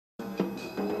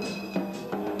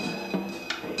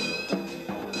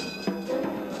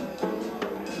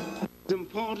It's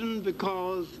important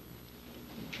because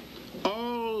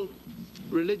all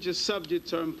religious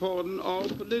subjects are important, all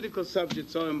political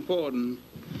subjects are important,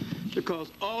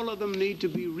 because all of them need to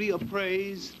be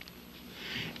reappraised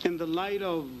in the light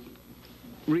of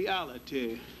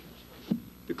reality,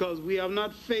 because we have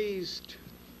not faced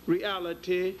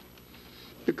reality,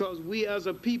 because we as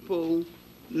a people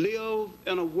live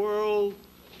in a world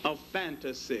of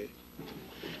fantasy.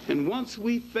 And once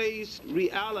we face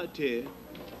reality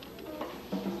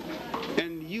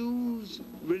and use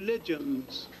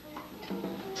religions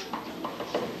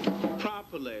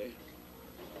properly,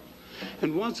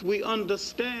 and once we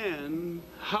understand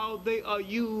how they are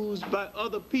used by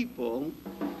other people,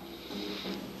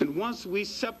 and once we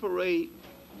separate,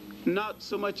 not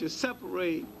so much as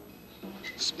separate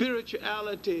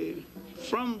spirituality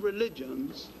from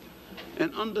religions,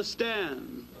 and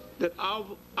understand that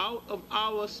out of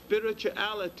our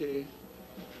spirituality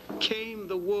came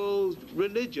the world's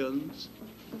religions,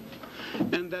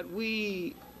 and that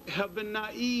we have been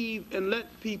naive and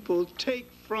let people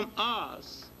take from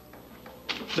us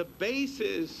the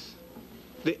basis,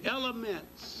 the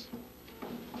elements,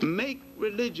 make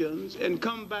religions and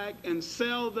come back and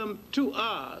sell them to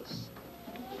us.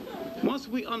 Once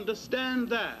we understand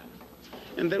that,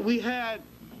 and that we had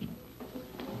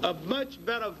a much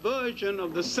better version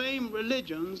of the same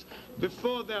religions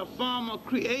before their former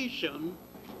creation,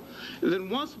 and then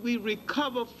once we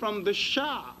recover from the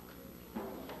shock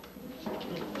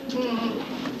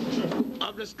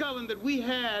of discovering that we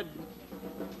had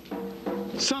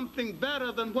something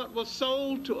better than what was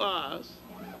sold to us,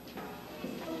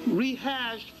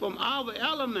 rehashed from our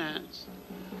elements,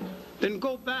 then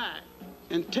go back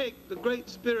and take the great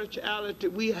spirituality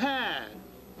we had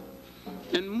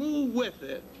and move with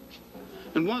it.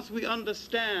 And once we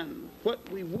understand what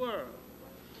we were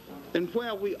and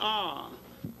where we are,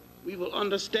 we will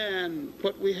understand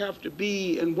what we have to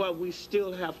be and where we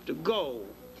still have to go.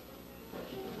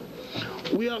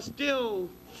 We are still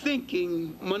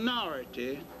thinking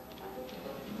minority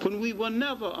when we were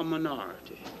never a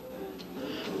minority.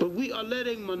 But we are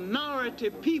letting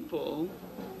minority people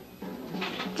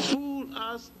fool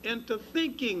us into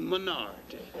thinking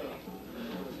minority.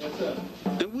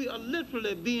 And we are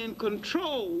literally being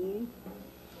controlled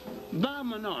by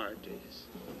minorities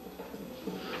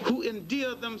who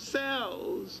endear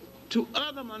themselves to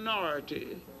other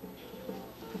minorities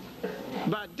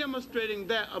by demonstrating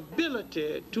their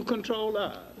ability to control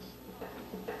us.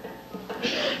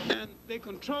 And they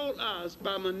control us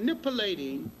by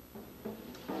manipulating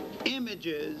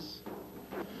images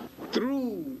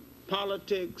through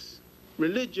politics,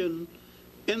 religion,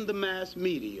 in the mass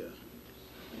media.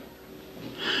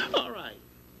 All right,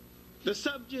 the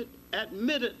subject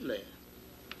admittedly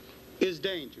is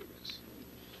dangerous,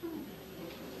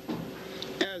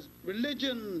 as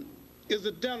religion is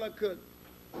a delicate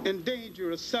and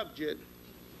dangerous subject,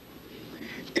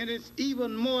 and it's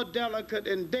even more delicate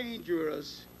and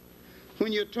dangerous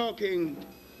when you're talking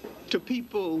to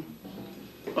people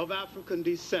of African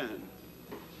descent,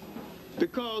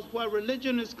 because where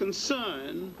religion is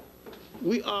concerned,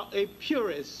 we are a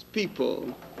purist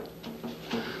people.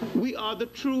 We are the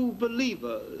true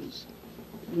believers.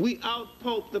 We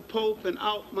out-pope the Pope and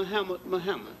out-Muhammad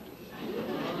Muhammad.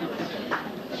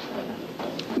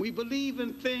 We believe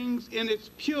in things in its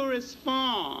purest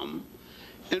form,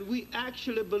 and we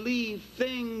actually believe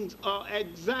things are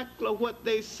exactly what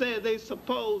they say they're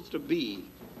supposed to be.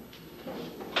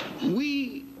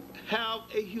 We have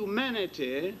a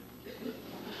humanity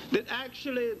that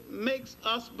actually makes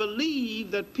us believe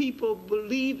that people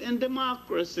believe in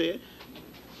democracy,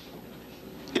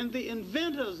 and the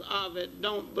inventors of it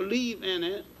don't believe in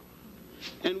it.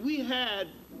 And we had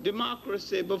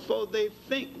democracy before they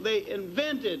think they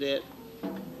invented it.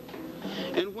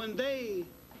 And when they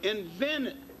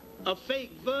invent a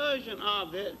fake version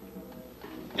of it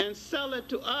and sell it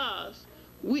to us,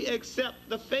 we accept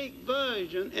the fake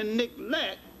version and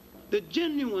neglect the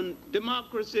genuine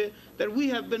democracy that we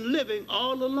have been living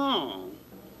all along.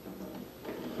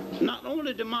 Not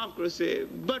only democracy,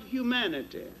 but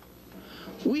humanity.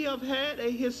 We have had a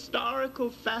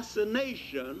historical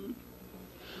fascination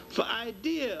for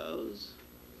ideas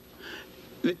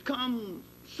that come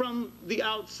from the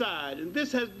outside, and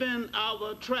this has been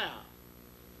our trap.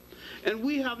 And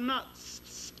we have not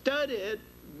studied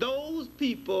those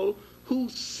people who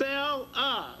sell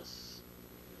us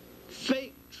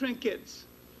fake trinkets,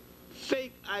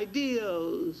 fake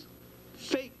ideals,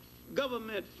 fake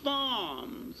government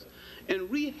forms, and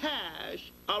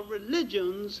rehash our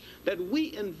religions that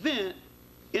we invent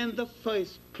in the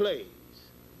first place.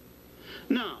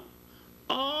 Now,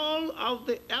 all of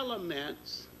the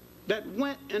elements that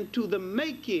went into the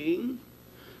making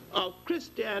of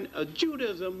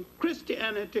Judaism,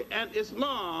 Christianity, and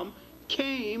Islam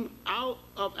came out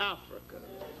of Africa.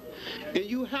 And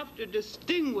you have to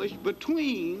distinguish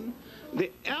between the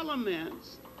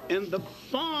elements in the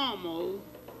formal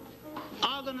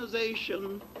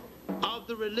organization of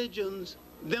the religions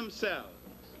themselves.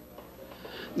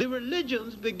 The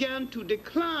religions began to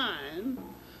decline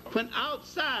when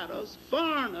outsiders,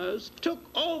 foreigners, took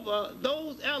over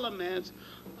those elements,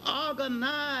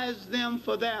 organized them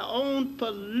for their own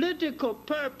political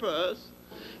purpose,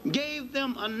 gave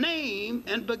them a name,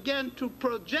 and began to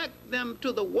project them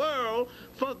to the world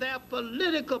for their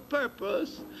political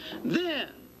purpose. Then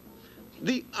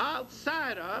the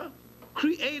outsider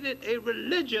created a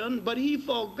religion, but he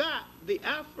forgot the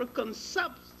African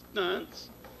substance,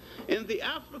 and the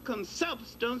African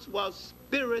substance was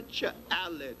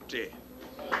spirituality.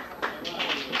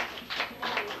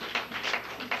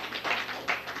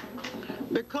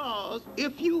 Because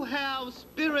if you have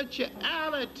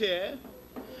spirituality,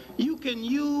 you can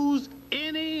use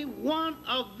any one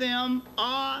of them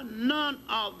or none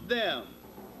of them.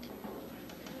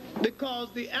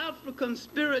 Because the African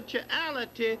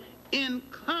spirituality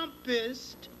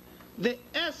encompassed the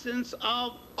essence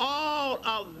of all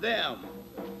of them.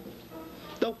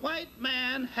 The white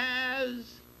man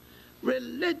has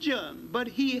religion, but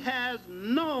he has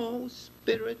no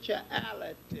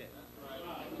spirituality.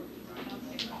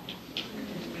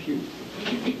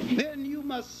 Then you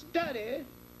must study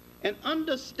and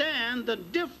understand the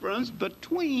difference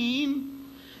between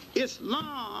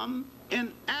Islam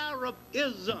and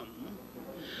Arabism,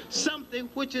 something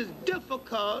which is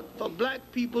difficult for black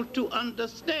people to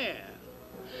understand.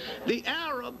 The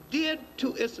Arab did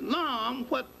to Islam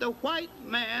what the white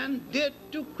man did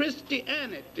to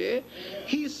Christianity.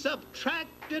 He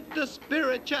subtracted the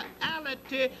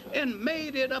spirituality and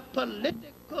made it a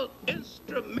political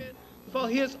instrument for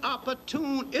his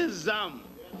opportunism.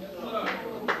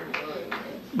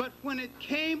 But when it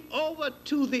came over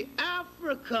to the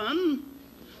African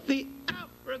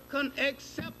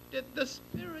accepted the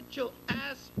spiritual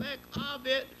aspect of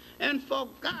it and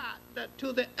forgot that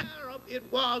to the Arab it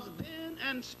was then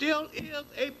and still is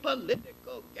a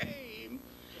political game,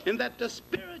 and that the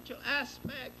spiritual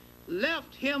aspect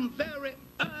left him very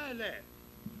early,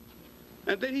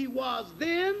 and that he was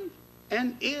then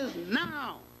and is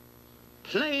now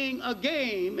playing a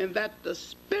game, and that the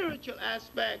spiritual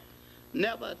aspect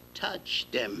never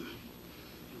touched him.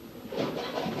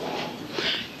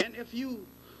 And if you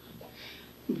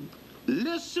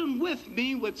listen with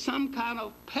me with some kind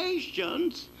of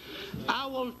patience, I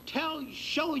will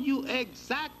show you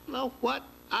exactly what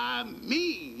I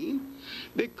mean,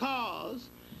 because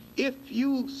if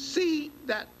you see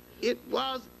that it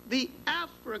was the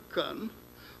African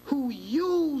who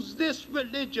used this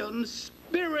religion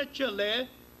spiritually,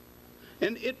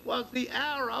 and it was the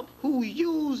Arab who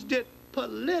used it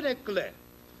politically.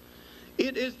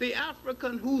 It is the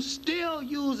African who still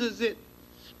uses it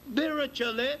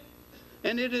spiritually,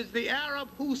 and it is the Arab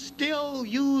who still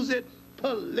uses it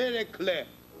politically.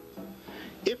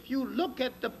 If you look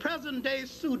at the present-day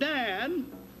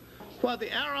Sudan, where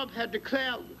the Arab have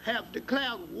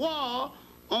declared war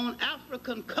on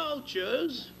African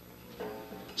cultures,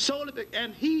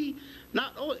 and he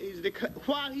not only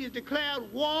while he has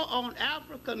declared war on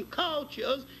African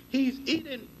cultures, he's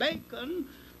eating bacon,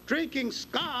 drinking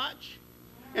scotch,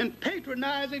 and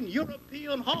patronizing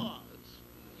European whores.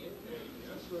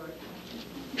 That's right.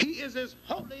 He is as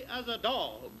holy as a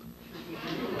dog.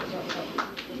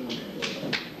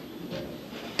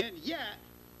 And yet,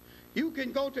 you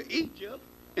can go to Egypt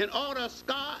and order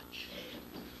scotch,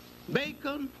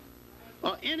 bacon,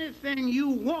 or anything you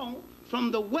want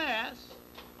from the West,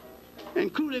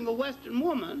 including a Western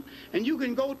woman, and you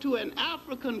can go to an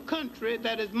African country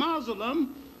that is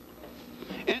Muslim,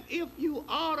 and if you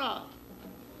order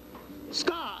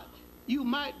scotch, you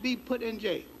might be put in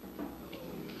jail.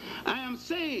 I am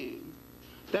saying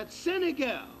that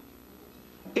Senegal,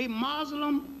 a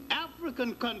Muslim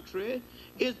African country,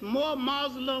 is more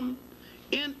Muslim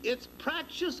in its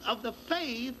practice of the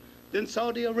faith than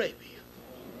Saudi Arabia.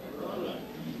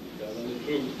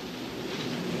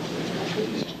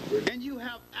 And you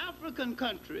have African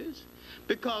countries,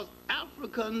 because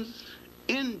Africans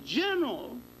in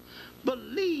general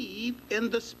believe in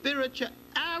the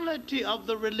spirituality of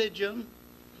the religion,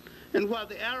 and while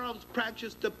the Arabs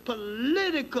practice the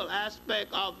political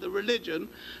aspect of the religion,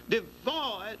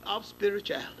 devoid of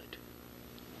spirituality.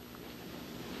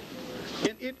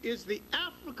 And it is the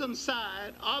African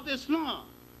side of Islam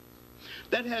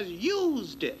that has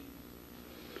used it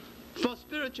for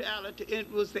spirituality.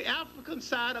 It was the African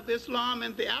side of Islam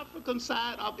and the African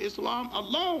side of Islam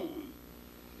alone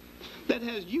that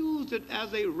has used it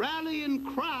as a rallying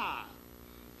cry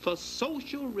for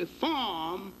social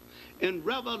reform and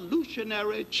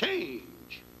revolutionary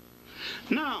change.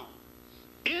 Now,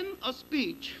 in a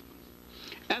speech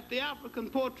at the African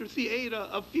Poetry Theater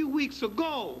a few weeks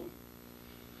ago,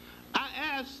 I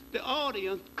asked the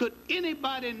audience, could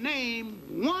anybody name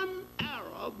one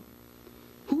Arab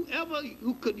who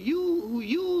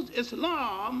used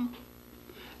Islam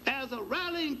as a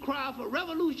rallying cry for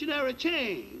revolutionary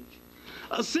change?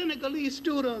 A Senegalese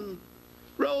student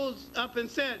rose up and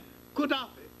said, Gaddafi,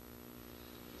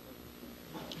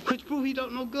 which proved he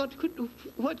don't know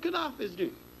what Gaddafi is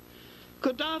doing.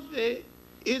 Gaddafi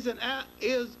is an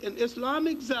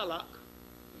Islamic zealot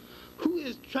who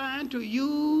is trying to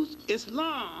use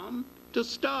Islam to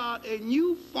start a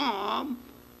new form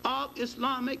of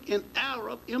Islamic and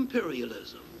Arab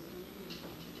imperialism.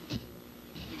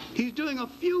 He's doing a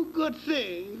few good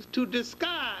things to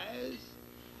disguise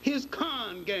his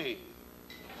con game.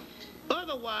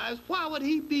 Otherwise, why would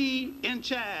he be in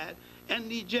Chad and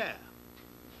Niger?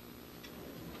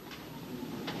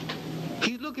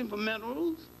 He's looking for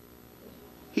minerals,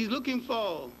 he's looking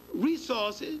for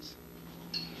resources,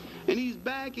 and he's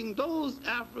backing those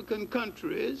African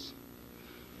countries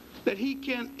that he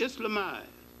can Islamize.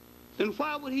 Then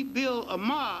why would he build a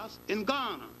mosque in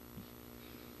Ghana?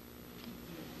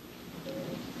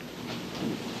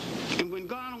 And when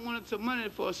Ghana wanted some money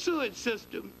for a sewage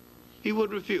system, he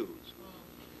would refuse.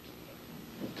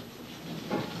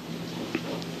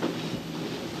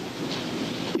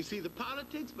 You see the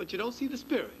politics, but you don't see the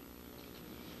spirit.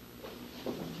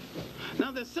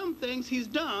 Now, there's some things he's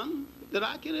done that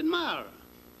I can admire.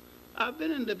 I've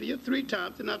been in Libya 3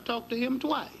 times, and I've talked to him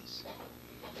twice.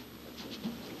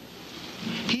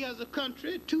 He has a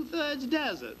country 2/3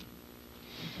 desert.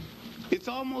 It's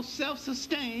almost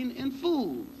self-sustained in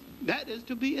food. That is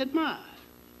to be admired.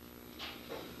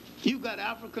 You've got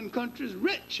African countries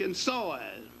rich in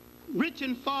soil, rich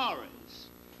in forests,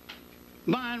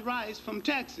 buying rice from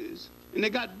Texas, and they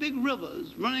got big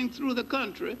rivers running through the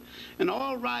country, and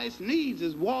all rice needs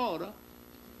is water,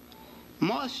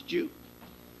 moisture.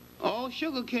 All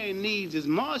sugarcane needs is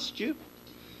moisture.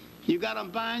 You got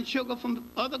them buying sugar from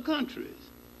other countries,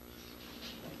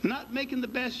 not making the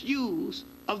best use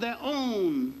of their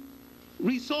own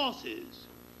resources.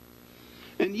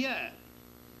 And yet,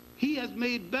 he has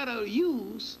made better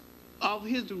use of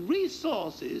his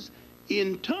resources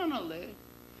internally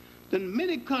than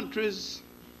many countries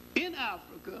in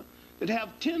Africa that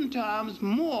have 10 times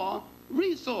more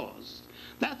resources.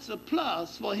 That's a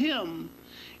plus for him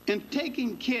in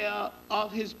taking care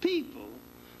of his people.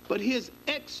 But his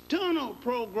external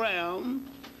program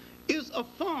is a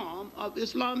form of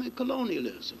Islamic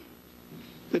colonialism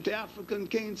that the African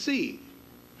can't see.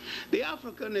 The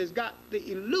African has got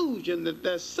the illusion that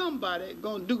there's somebody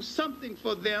going to do something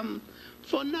for them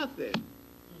for nothing.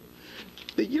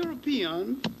 The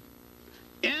European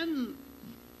and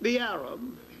the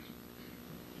Arab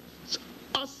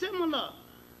are similar.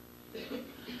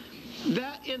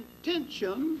 Their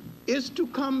intention is to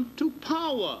come to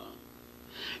power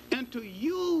and to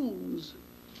use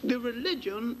the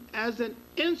religion as an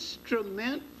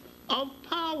instrument of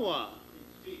power.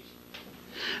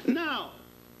 Now,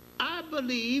 I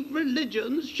believe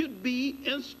religions should be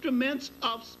instruments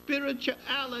of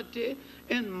spirituality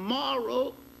and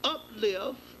moral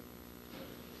uplift.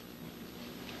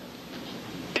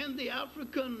 And the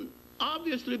African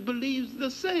obviously believes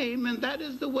the same, and that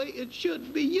is the way it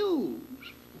should be used.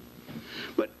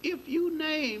 But if you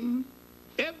name,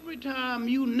 every time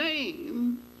you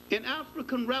name an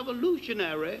African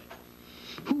revolutionary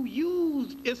who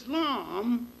used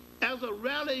Islam as a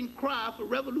rallying cry for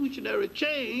revolutionary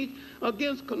change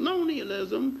against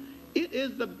colonialism, it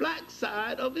is the black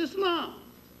side of Islam.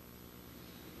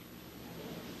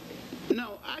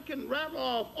 Now, I can rattle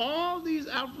off all these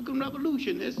African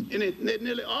revolutionists, and it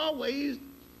nearly always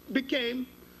became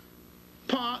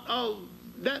part of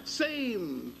that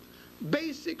same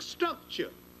basic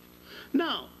structure.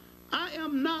 Now, I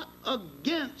am not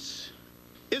against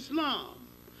Islam.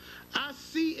 I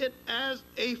see it as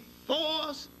a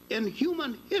force in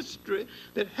human history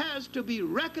that has to be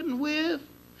reckoned with,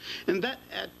 and that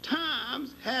at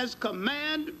times has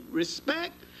command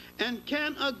respect and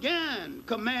can again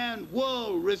command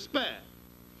world respect.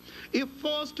 If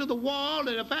forced to the wall,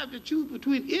 and if I have to choose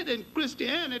between it and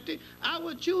Christianity, I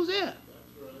would choose it.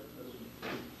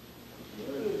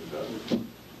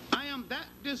 I am that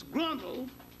disgruntled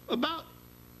about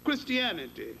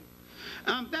Christianity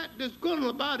I'm that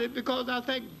disgruntled about it because I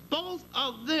think both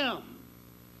of them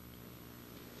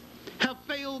have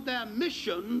failed their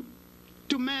mission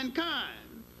to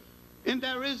mankind, and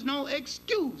there is no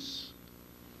excuse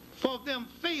for them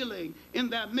failing in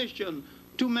their mission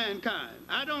to mankind.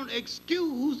 I don't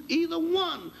excuse either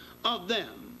one of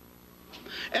them,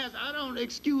 as I don't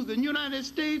excuse the United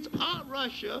States or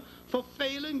Russia for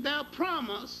failing their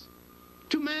promise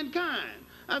to mankind.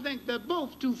 I think they're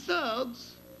both two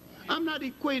thugs. I'm not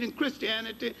equating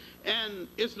Christianity and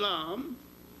Islam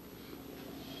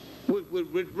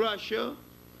with Russia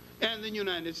and the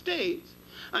United States.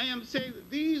 I am saying that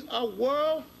these are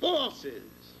world forces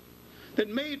that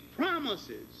made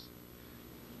promises,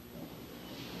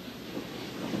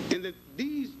 and that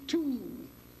these two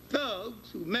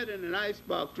thugs who met in an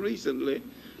icebox recently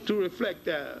to reflect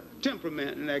their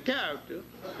temperament and their character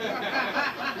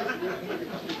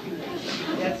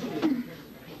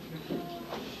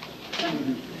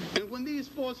and when these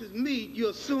forces meet, you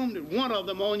assume that one of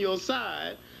them on your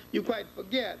side. You quite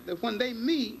forget that when they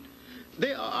meet,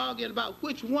 they are arguing about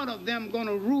which one of them going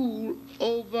to rule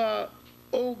over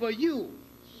you.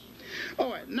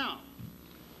 All right, now,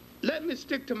 let me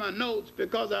stick to my notes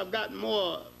because I've got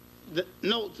more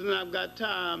notes than I've got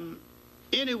time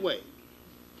anyway.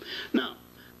 Now,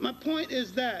 my point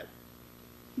is that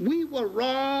we were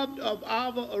robbed of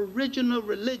our original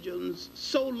religions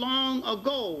so long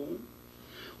ago,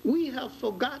 we have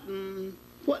forgotten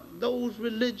what those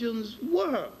religions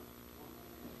were.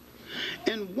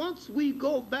 And once we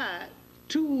go back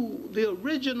to the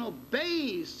original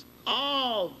base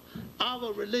of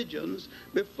our religions,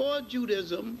 before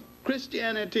Judaism,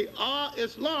 Christianity, or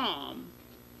Islam,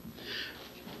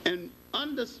 and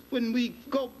when we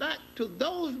go back to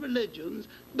those religions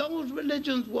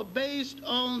were based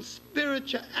on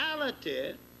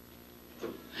spirituality,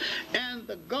 and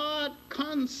the God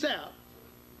concept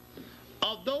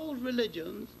of those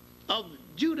religions, of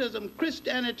Judaism,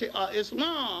 Christianity, or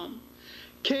Islam,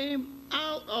 came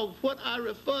out of what I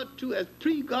refer to as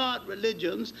pre-God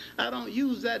religions. I don't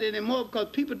use that anymore because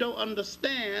people don't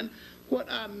understand what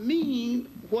I mean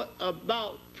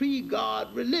about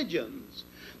pre-God religions.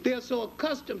 They are so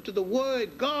accustomed to the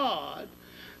word God,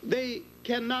 they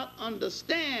cannot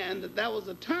understand that there was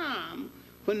a time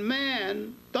when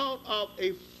man thought of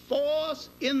a force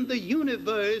in the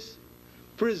universe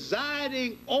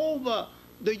presiding over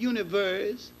the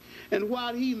universe, and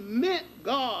while he meant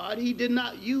God, he did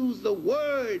not use the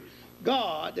word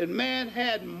God, and man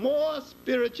had more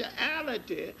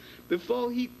spirituality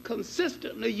before he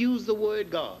consistently used the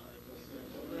word God.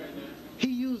 He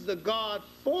used the God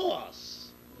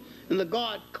force and the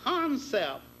God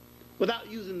concept without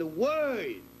using the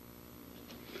word.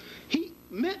 He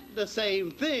meant the same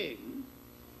thing,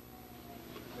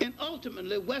 and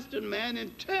ultimately Western man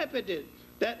interpreted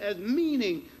that as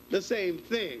meaning the same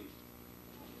thing.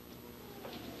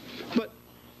 But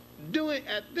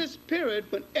at this period,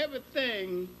 when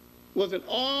everything was an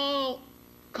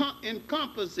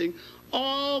all-encompassing,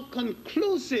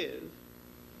 all-conclusive,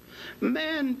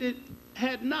 man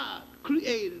had not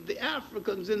created, the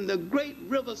Africans in the great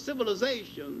river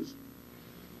civilizations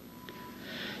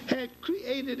had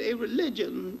created a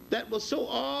religion that was so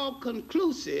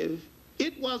all-conclusive.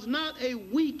 It was not a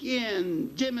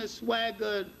weekend Jimmy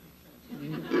Swaggart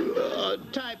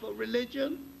type of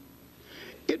religion.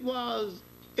 It was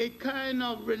a kind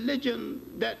of religion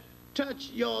that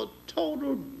touched your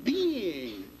total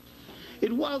being.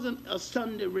 It wasn't a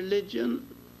Sunday religion,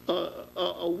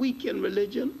 a weekend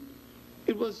religion.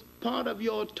 It was part of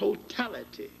your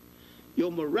totality,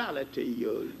 your morality,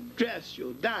 your dress,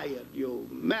 your diet, your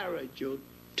marriage, your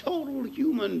total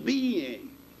human being.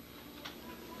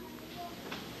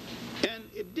 And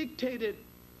it dictated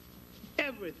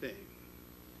everything.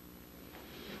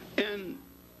 And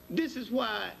this is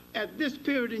why, at this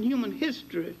period in human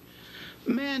history,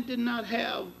 man did not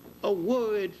have a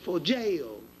word for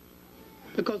jail,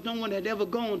 because no one had ever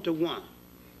gone to one.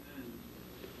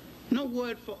 No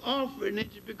word for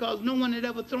orphanage, because no one had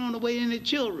ever thrown away any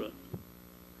children.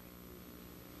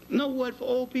 No word for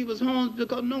old people's homes,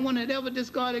 because no one had ever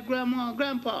discarded grandma and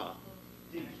grandpa.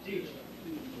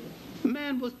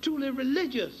 Man was truly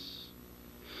religious,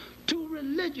 too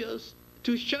religious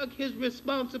to shrug his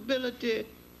responsibility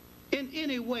in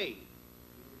any way.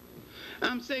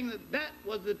 I'm saying that that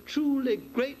was a truly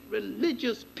great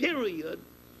religious period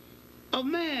of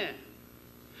man.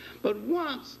 But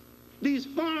once these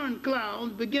foreign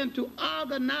clowns began to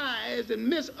organize and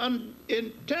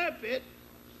misinterpret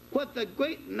what the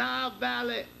great Nile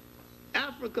Valley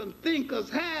African thinkers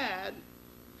had,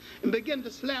 and began to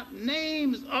slap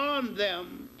names on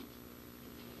them,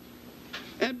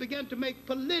 and began to make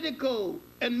political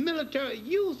and military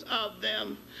use of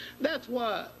them. That's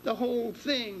why the whole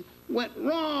thing went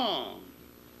wrong.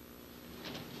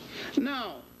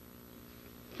 Now,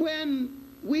 when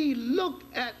we look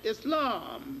at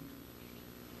Islam,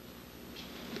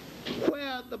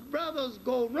 where the brothers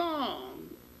go wrong,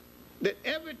 that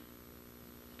every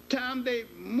time they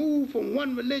move from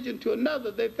one religion to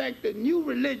another, they think the new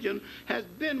religion has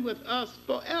been with us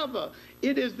forever.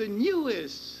 It is the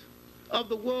newest of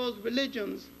the world's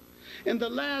religions and the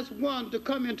last one to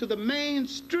come into the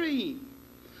mainstream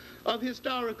of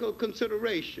historical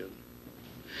consideration.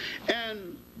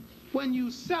 And when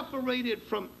you separate it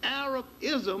from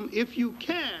Arabism, if you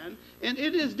can, and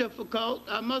it is difficult,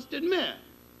 I must admit,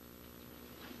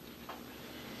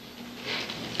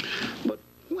 but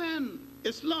when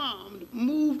Islam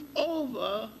moved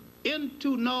over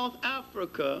into North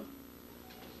Africa,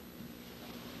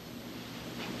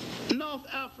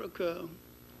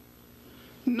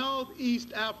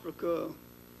 Northeast Africa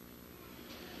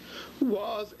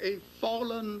was a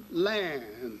fallen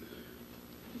land.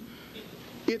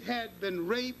 It had been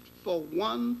raped for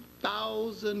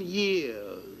 1,000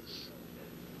 years.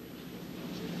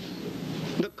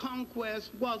 The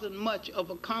conquest wasn't much of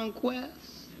a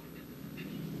conquest.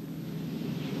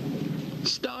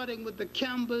 Starting with the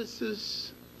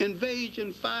Cambyses'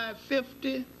 invasion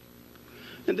 550,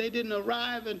 and they didn't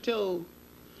arrive until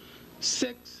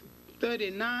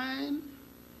 639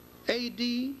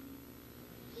 A.D.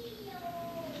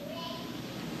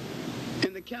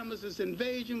 And the Cambyses'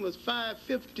 invasion was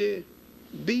 550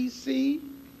 B.C.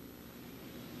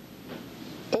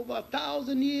 Over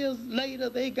 1,000 years later,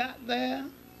 they got there,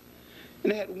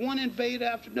 and they had one invader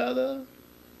after another,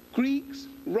 Greeks,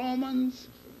 Romans.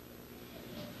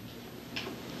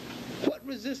 What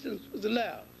resistance was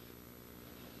left?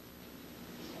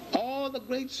 All the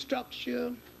great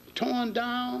structure torn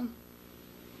down.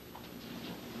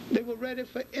 They were ready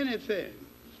for anything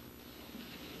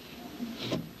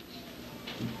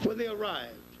when they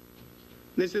arrived.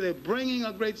 They said they're bringing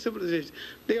a great civilization.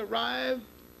 They arrived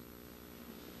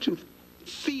to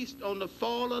feast on the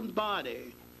fallen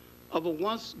body of a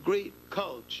once great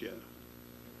culture.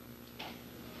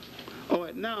 All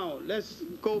right, now let's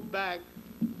go back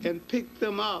and pick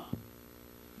them up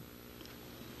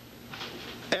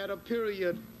at a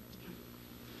period,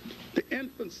 the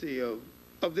infancy of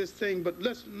this thing. But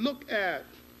let's look at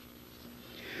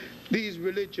these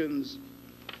religions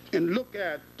and look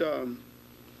at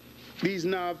these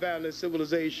Nile Valley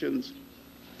civilizations.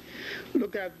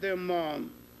 Look at them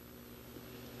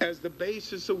as the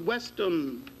basis of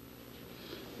Western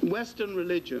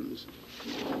religions.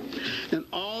 And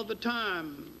all the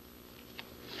time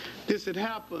this had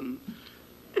happened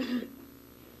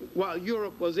while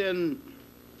Europe was in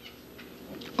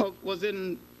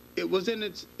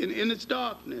its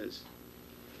darkness.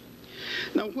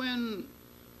 Now, when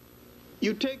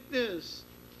you take this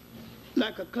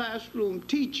like a classroom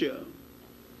teacher,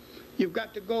 you've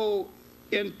got to go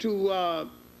into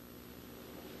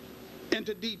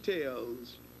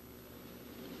details.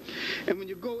 And when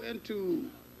you go into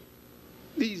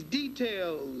these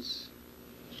details,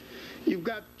 you've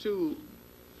got to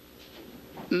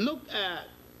look at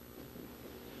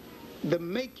the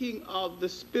making of the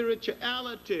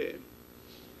spirituality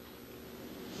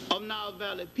of Nile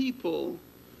Valley people,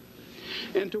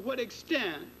 and to what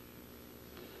extent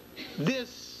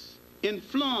this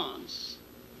influenced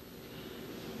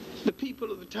the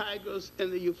people of the Tigris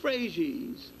and the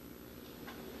Euphrates,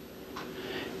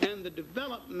 and the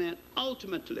development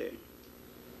ultimately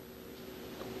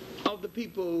of the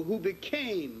people who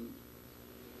became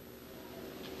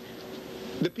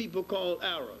the people called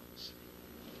Arabs.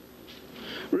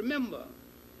 Remember,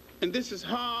 and this is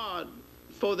hard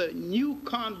for the new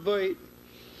convert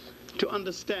to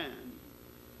understand,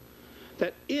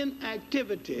 that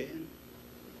inactivity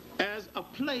as a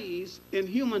place in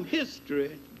human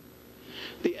history,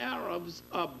 the Arabs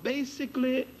are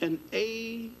basically an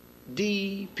AD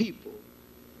people.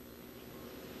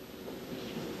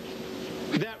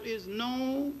 There is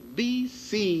no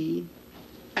BC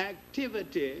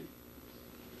activity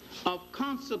of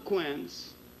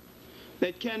consequence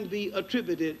that can be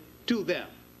attributed to them.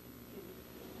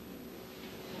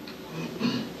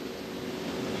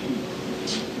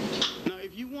 Now,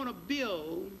 if you want to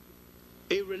build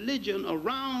a religion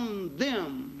around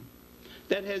them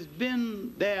that has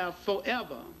been there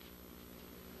forever,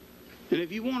 and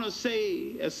if you want to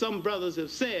say, as some brothers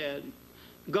have said,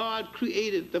 God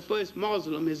created the first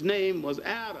Muslim, his name was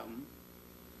Adam,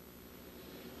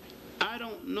 I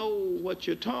don't know what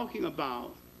you're talking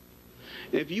about.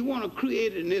 If you want to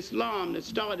create an Islam that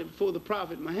started before the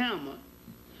Prophet Muhammad,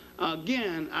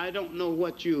 again, I don't know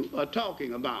what you are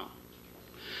talking about.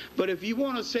 But if you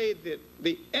want to say that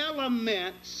the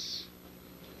elements,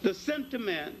 the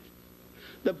sentiment,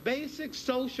 the basic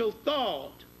social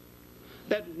thought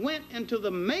that went into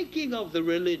the making of the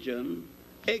religion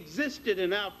existed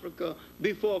in Africa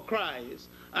before Christ,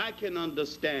 I can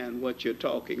understand what you're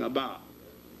talking about.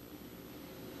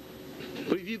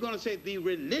 But if you're going to say the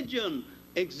religion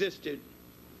existed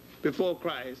before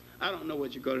Christ, I don't know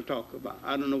what you're going to talk about.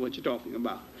 I don't know what you're talking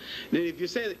about. Then if you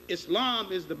say that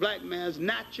Islam is the black man's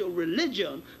natural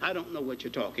religion, I don't know what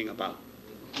you're talking about.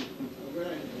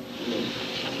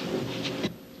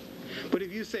 But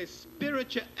if you say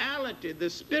spirituality, the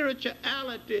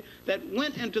spirituality that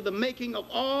went into the making of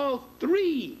all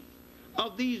three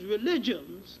of these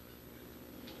religions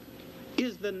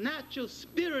is the natural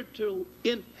spiritual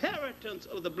inheritance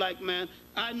of the black man,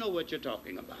 I know what you're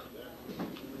talking about.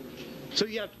 So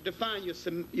you have to define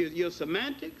your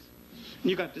semantics, and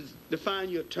you got to define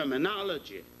your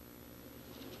terminology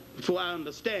before I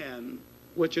understand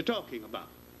what you're talking about.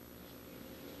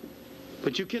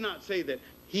 But you cannot say that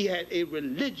he had a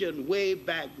religion way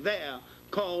back there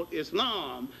called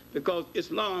Islam, because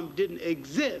Islam didn't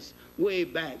exist way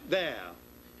back there.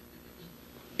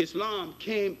 Islam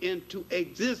came into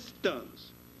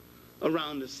existence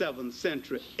around the 7th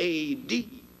century A.D.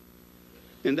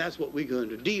 And that's what we're going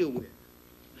to deal with.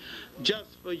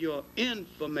 Just for your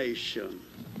information.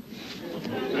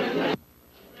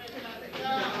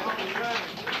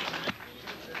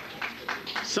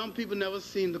 Some people never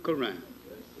seen the Quran.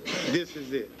 This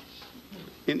is it,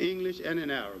 in English and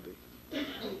in Arabic.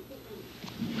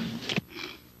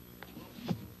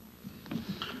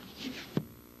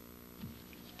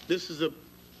 This is a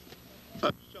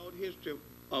short history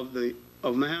of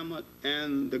Muhammad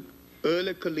and the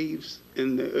early caliphs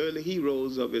and the early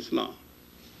heroes of Islam.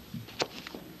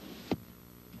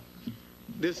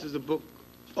 This is a book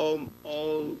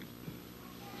all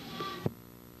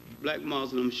black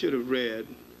Muslims should have read,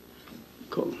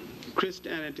 called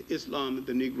Christianity, Islam, and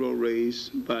the Negro Race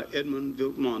by Edmund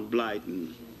Wilmot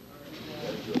Blyton.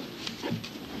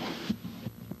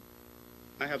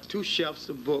 I have 2 shelves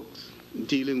of books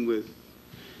dealing with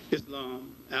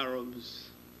Islam, Arabs,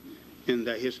 and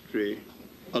their history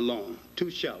alone.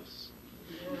 2 shelves.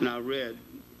 And I read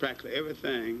practically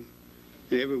everything,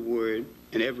 and every word,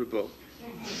 in every book.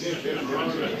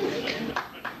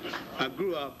 I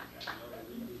grew up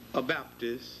a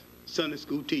Baptist Sunday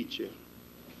school teacher.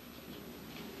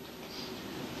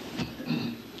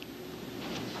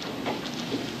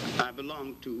 I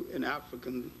belong to an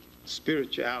African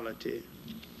spirituality.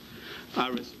 I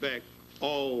respect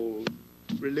all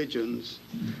religions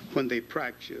when they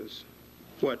practice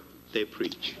what they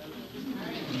preach.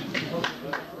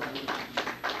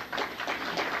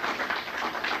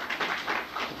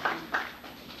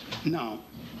 Now,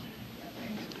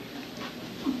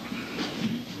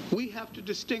 we have to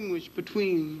distinguish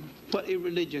between what a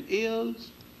religion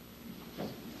is,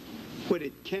 what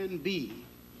it can be,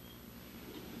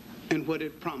 and what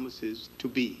it promises to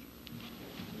be.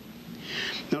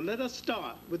 Now let us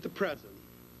start with the present,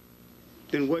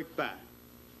 then work back.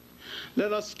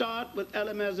 Let us start with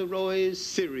Ella Mazzaroi's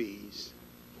series,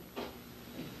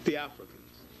 The Africans,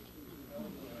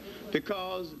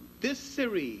 because this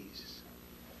series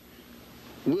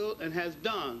will and has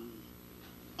done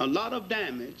a lot of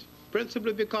damage,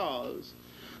 principally because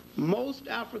most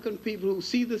African people who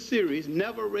see the series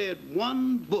never read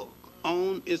one book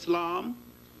on Islam,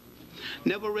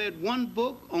 never read one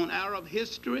book on Arab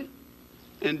history,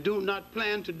 and do not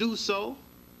plan to do so.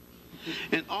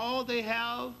 And all they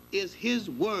have is his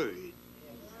word.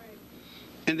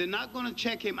 And they're not going to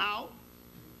check him out.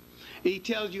 He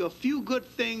tells you a few good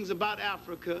things about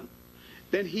Africa,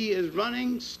 then he is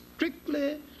running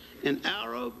strictly an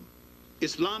Arab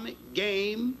Islamic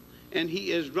game, and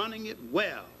he is running it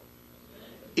well.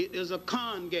 It is a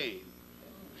con game.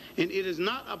 And it is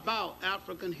not about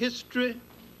African history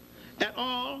at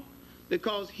all,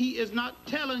 because he is not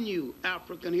telling you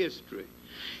African history.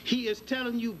 He is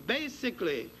telling you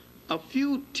basically a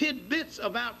few tidbits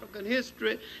of African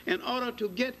history in order to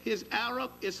get his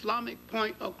Arab Islamic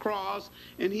point across,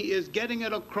 and he is getting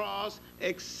it across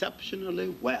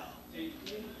exceptionally well.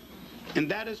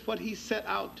 And that is what he set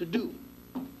out to do.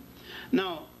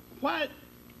 Now, why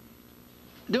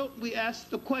don't we ask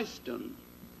the question?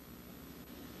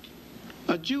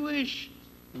 A Jewish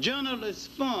journalist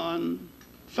fund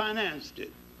financed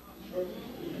it.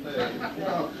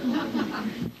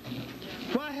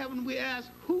 Why haven't we asked,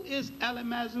 who is Ella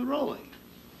Mazzaroi?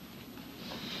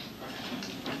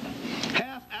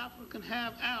 Half African. African,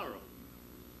 half Arab.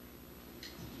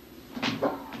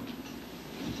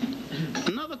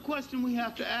 Another question we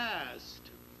have to ask,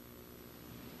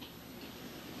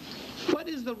 what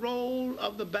is the role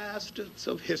of the bastards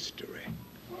of history?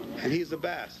 And he's a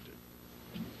bastard.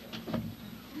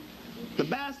 The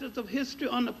bastards of history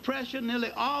under pressure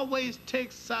nearly always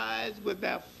take sides with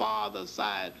their father's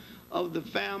side of the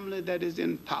family that is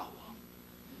in power.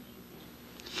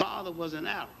 Father was an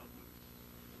Arab.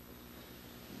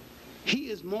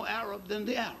 He is more Arab than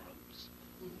the Arabs.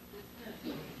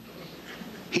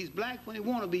 He's black when he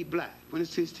wants to be black, when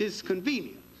it's his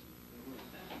convenience.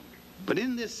 But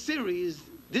in this series,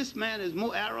 this man is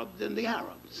more Arab than the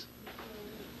Arabs.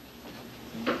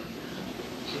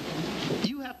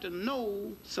 You have to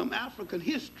know some African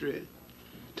history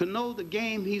to know the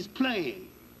game he's playing.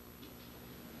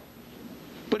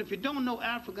 But if you don't know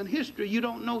African history, you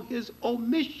don't know his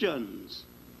omissions.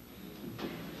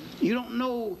 You don't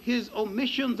know his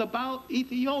omissions about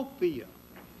Ethiopia.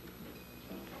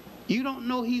 You don't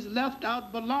know he's left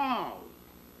out Bilal.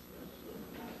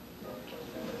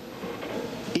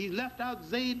 He left out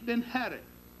Zayd bin Harith.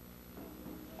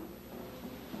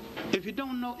 If you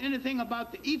don't know anything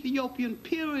about the Ethiopian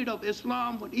period of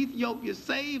Islam, when Ethiopia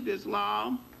saved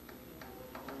Islam,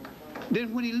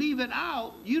 then when you leave it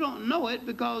out, you don't know it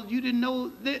because you didn't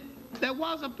know that there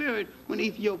was a period when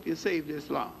Ethiopia saved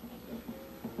Islam.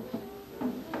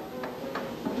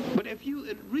 But if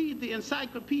you read the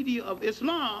Encyclopedia of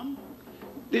Islam,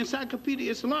 the Encyclopedia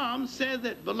of Islam said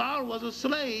that Bilal was a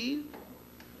slave,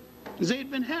 Zayd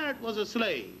bin Harith was a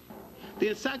slave. The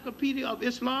Encyclopedia of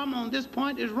Islam on this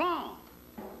point is wrong.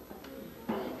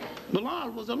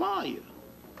 Bilal was a lawyer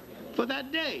for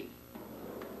that day.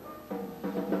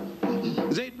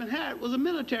 Zayd bin Harith was a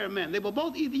military man. They were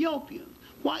both Ethiopians.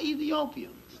 Why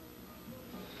Ethiopians?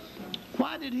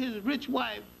 Why did his rich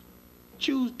wife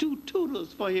choose 2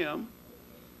 tutors for him,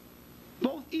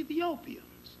 both Ethiopians?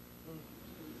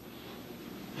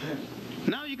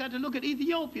 Now you got to look at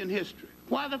Ethiopian history.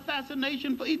 Why the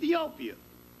fascination for Ethiopia?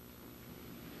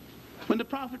 When the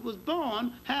Prophet was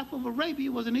born, half of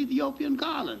Arabia was an Ethiopian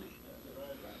colony.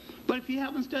 But if you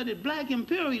haven't studied black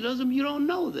imperialism, you don't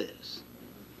know this.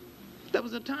 There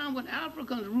was a time when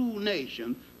Africans ruled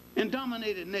nations and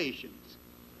dominated nations.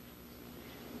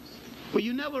 Well,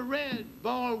 you never read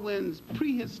Baldwin's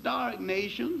Prehistoric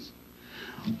Nations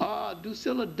or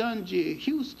Drusilla Dungy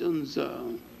Houston's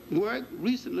work,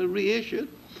 recently reissued,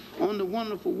 on the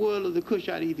wonderful world of the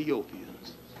Cushite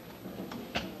Ethiopians.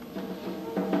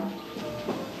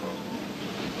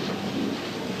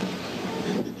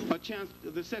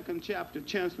 The second chapter of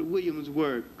Chancellor Williams'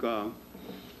 work, The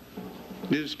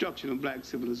Destruction of Black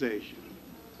Civilization,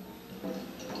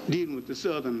 dealing with the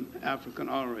southern African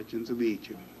origins of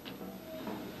Egypt.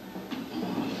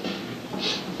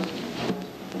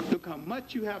 Look how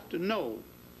much you have to know.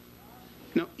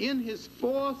 Now, in his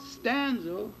 4th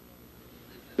stanza,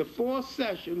 the 4th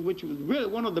session, which was really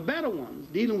one of the better ones,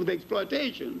 dealing with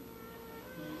exploitation,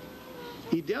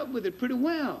 he dealt with it pretty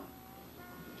well.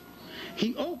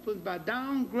 He opened by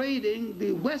downgrading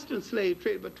the Western slave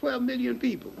trade by 12 million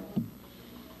people.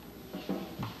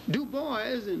 Du Bois,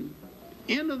 in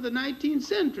the end of the 19th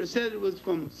century, said it was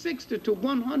from 60 to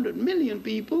 100 million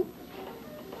people.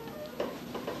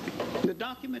 The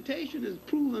documentation has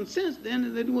proven since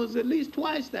then that it was at least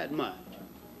twice that much.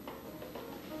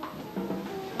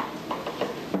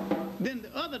 Then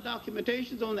the other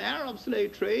documentations on the Arab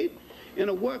slave trade in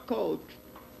a work called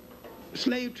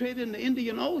Slave Trade in the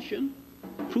Indian Ocean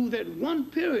proved that one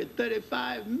period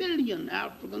 35 million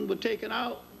Africans were taken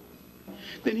out.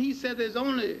 Then he said there's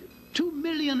only 2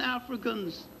 million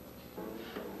Africans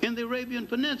in the Arabian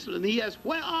Peninsula. And he asked,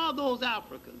 where are those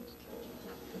Africans?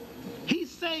 He's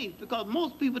safe because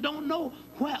most people don't know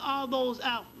where are those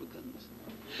Africans.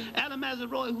 Adam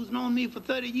Azaroy, who's known me for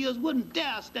 30 years, wouldn't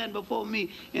dare stand before me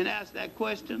and ask that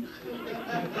question.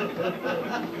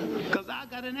 Because I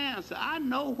got an answer. I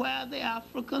know where the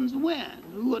Africans went,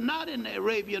 who are not in the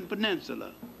Arabian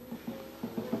Peninsula.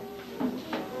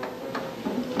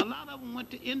 A lot of them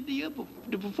went to India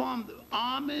to perform the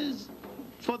armies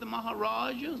for the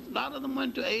Maharajas. A lot of them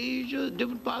went to Asia,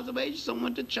 different parts of Asia. Some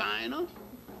went to China.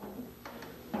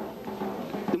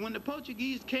 And when the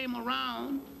Portuguese came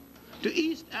around to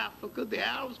East Africa, the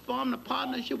Arabs formed a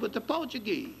partnership with the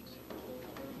Portuguese.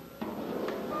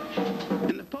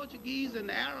 And the Portuguese and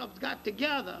the Arabs got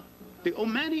together, the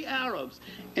Omani Arabs,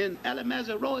 and El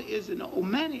Mazaroi is an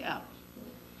Omani Arab.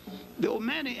 The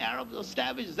Omani Arabs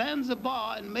established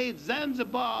Zanzibar and made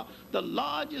Zanzibar the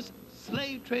largest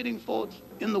slave trading force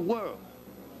in the world.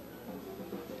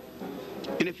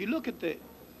 And if you look at the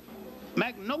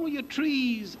magnolia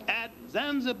trees at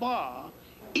Zanzibar,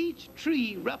 each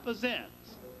tree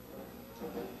represents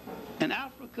an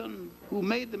African who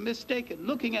made the mistake of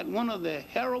looking at one of the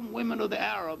harem women of the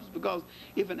Arabs, because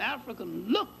if an African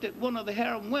looked at one of the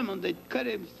harem women, they'd cut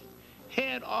his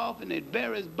head off and they'd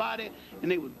bury his body, and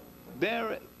they would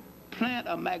plant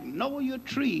a magnolia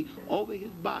tree over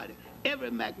his body.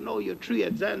 Every magnolia tree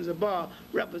at Zanzibar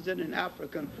represented an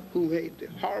African who made the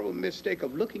horrible mistake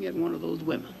of looking at one of those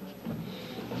women.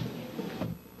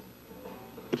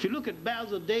 If you look at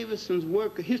Basil Davison's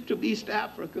work, A History of East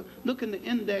Africa, look in the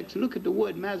index, look at the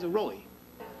word Mazaroi.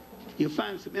 You'll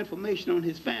find some information on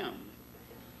his family.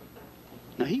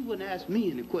 Now, he wouldn't ask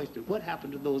me any question, what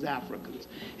happened to those Africans?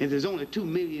 If there's only 2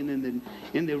 million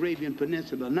in the Arabian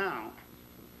Peninsula now.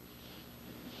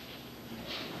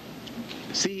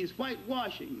 See, he's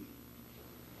whitewashing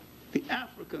the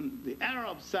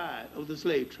Arab side of the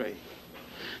slave trade.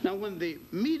 Now, when the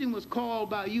meeting was called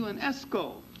by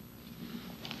UNESCO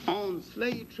on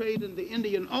slave trade in the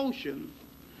Indian Ocean,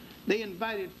 they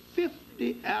invited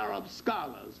 50 Arab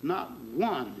scholars. Not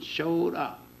one showed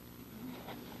up.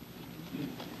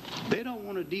 They don't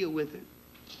want to deal with it.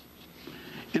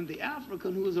 And the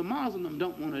African who is a Muslim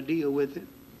don't want to deal with it.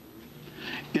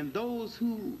 And those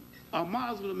who are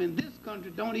Muslim in this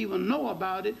country don't even know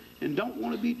about it and don't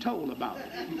want to be told about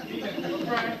it.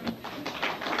 Right.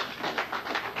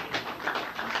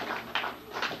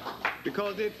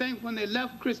 Because they think when they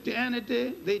left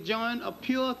Christianity, they joined a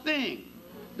pure thing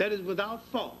that is without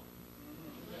fault.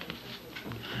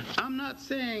 I'm not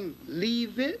saying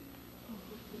leave it.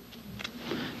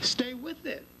 Stay with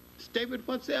it. Stay with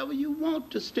whatsoever you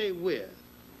want to stay with.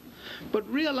 But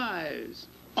realize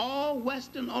all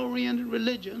Western-oriented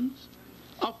religions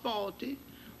are faulty.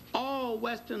 All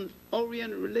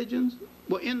Western-oriented religions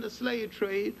were in the slave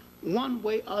trade one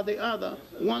way or the other,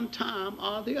 one time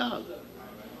or the other.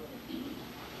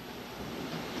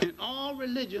 And all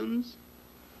religions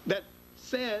that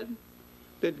said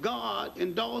that God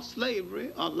endorsed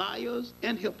slavery are liars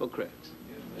and hypocrites.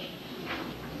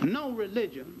 No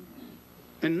religion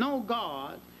and no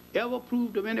God ever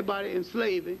approved of anybody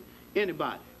enslaving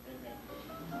anybody.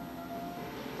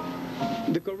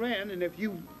 The Quran, and if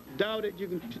you doubt it, you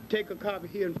can take a copy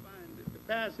here and find the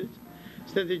passage,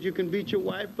 says that you can beat your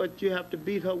wife, but you have to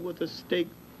beat her with a stick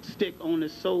only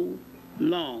so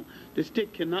long. The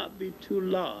stick cannot be too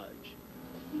large,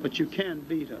 but you can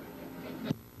beat her.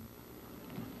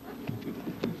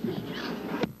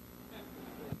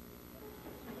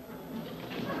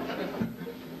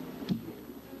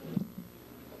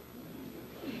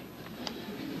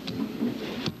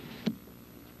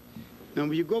 Now,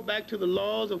 when you go back to the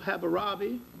laws of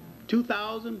Hammurabi,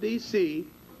 2000 BC,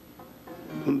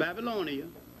 from Babylonia,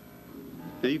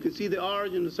 now you can see the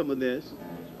origin of some of this.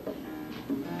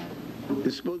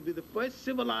 It's supposed to be the first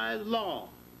civilized law.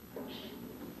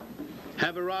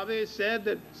 Hammurabi said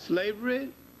that slavery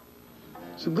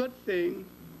is a good thing,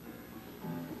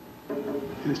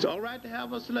 and it's all right to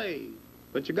have a slave,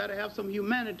 but you got to have some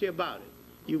humanity about it.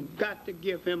 You've got to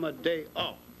give him a day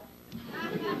off.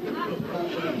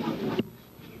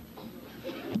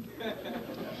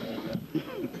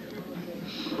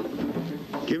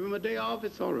 Give him a day off,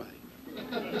 it's all right.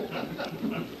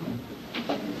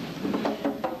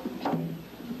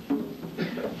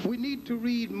 We need to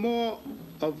read more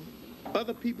of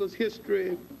other people's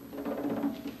history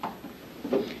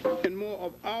and more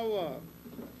of our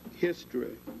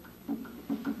history.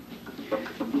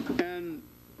 And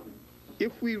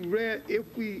if we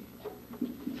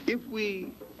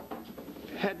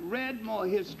had read more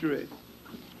history,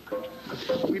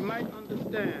 we might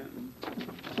understand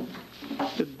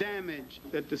the damage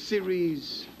that the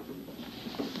series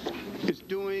is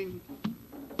doing,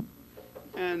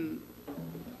 and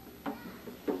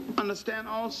understand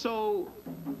also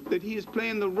that he is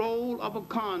playing the role of a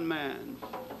con man.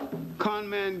 Con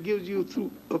man gives you through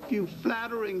a few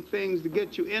flattering things to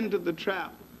get you into the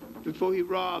trap before he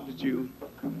robs you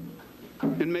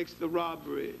and makes the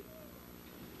robbery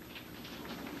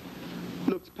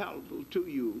looks palatable to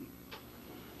you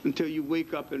until you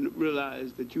wake up and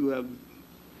realize that you have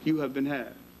been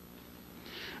had.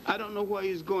 I don't know where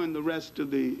he's going the rest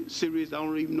of the series. I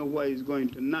don't even know where he's going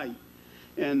tonight.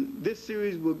 And this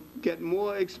series will get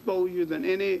more exposure than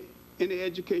any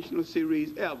educational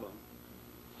series ever.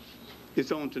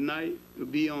 It's on tonight. It'll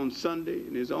be on Sunday,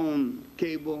 and it's on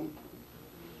cable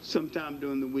sometime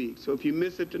during the week. So if you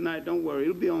miss it tonight, don't worry.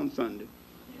 It'll be on Sunday.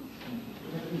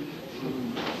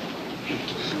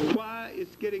 Why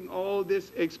it's getting all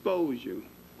this exposure?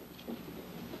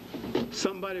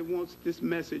 Somebody wants this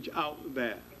message out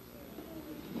there.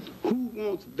 Who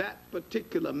wants that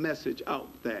particular message out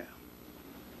there?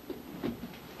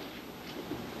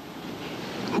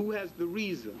 Who has the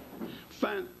reason?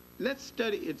 Let's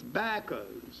study its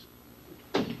backers.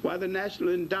 Why the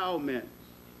National Endowment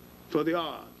for the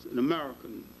Arts, an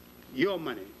American, your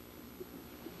money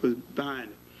was behind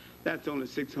it. That's only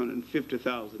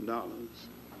 $650,000.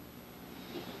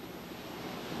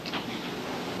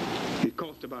 It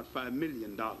cost about $5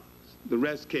 million. The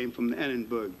rest came from the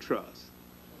Annenberg Trust.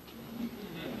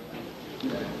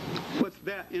 What's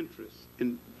their interest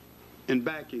in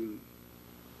backing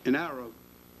an Arab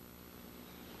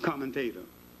commentator?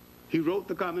 He wrote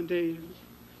the commentator.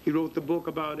 He wrote the book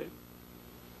about it.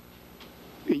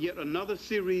 And yet another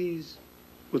series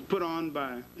was put on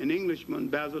by an Englishman,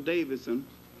 Basil Davison,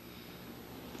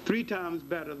 3 times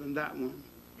better than that one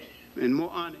and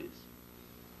more honest.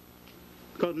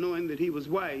 Because knowing that he was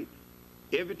white,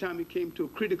 every time he came to a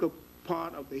critical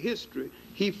part of the history,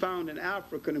 he found an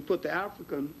African and put the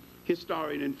African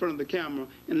historian in front of the camera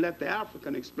and let the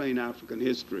African explain African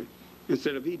history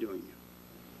instead of he doing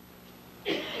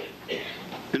it.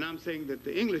 And I'm saying that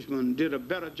the Englishman did a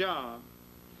better job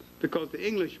because the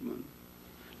Englishman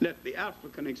let the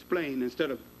African explain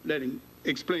instead of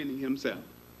explaining himself.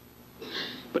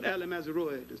 But Ali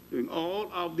Mazrui is doing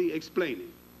all of the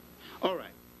explaining. All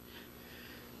right.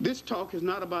 This talk is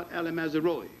not about Ali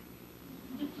Mazrui,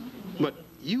 but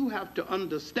you have to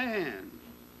understand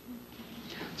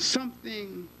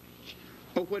something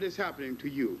of what is happening to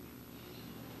you.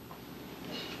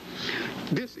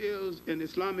 This is an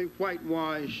Islamic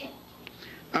whitewash.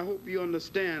 I hope you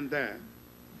understand that.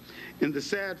 And the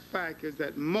sad fact is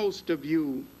that most of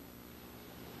you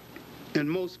and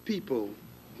most people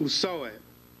who saw it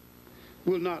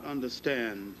will not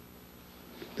understand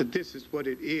that this is what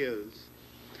it is.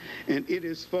 And it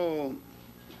is for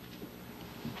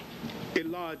a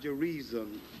larger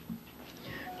reason.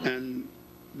 And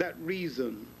that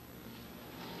reason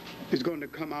is going to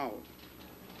come out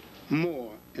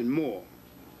more and more.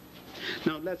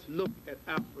 Now let's look at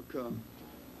Africa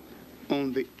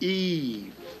on the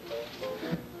eve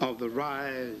of the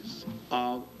rise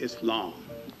of Islam.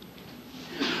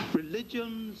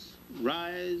 Religions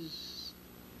rise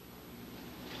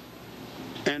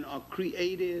and are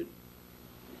created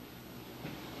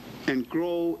and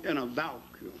grow in a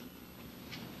vacuum.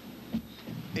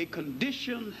 A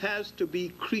condition has to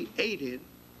be created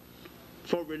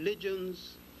for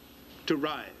religions to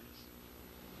rise.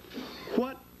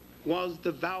 What was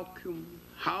the vacuum?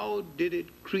 How did it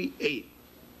create?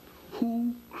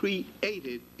 Who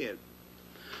created it?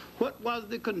 What was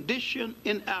the condition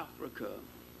in Africa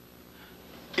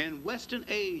and Western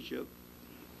Asia,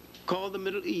 called the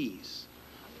Middle East,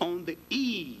 on the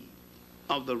eve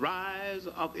of the rise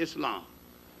of Islam?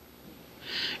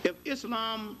 If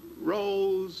Islam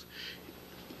rose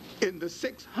in the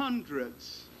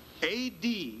 600s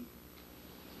AD,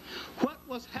 what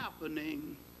was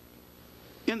happening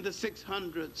in the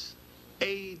 600s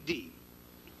AD?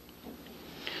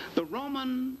 The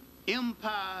Roman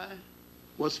Empire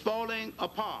was falling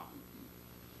apart.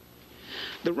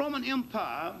 The Roman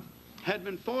Empire had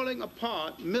been falling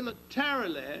apart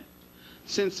militarily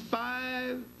since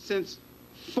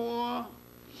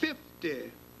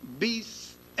 450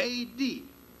 BC AD.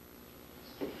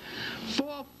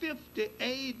 450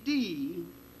 AD,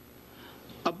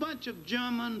 a bunch of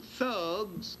German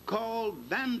thugs called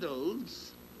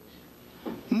Vandals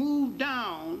moved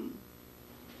down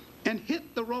and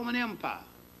hit the Roman Empire.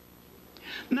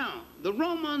 Now, the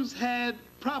Romans had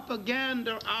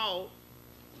propaganda out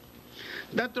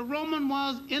that the Roman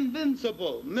was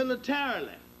invincible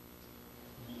militarily.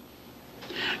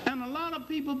 And a lot of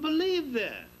people believe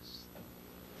this.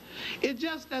 It's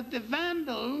just that the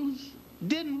Vandals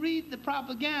didn't read the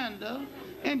propaganda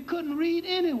and couldn't read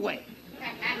anyway.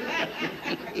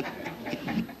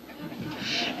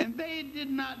 And they did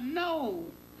not know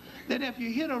that if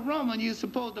you hit a Roman, you're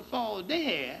supposed to fall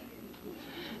dead.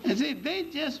 And see, they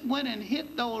just went and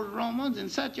hit those Romans in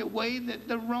such a way that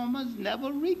the Romans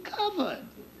never recovered.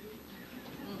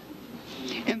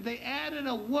 And they added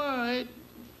a word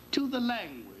to the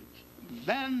language: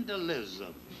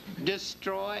 vandalism.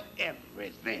 Destroy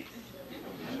everything.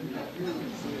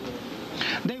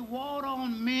 They warred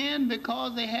on men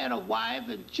because they had a wife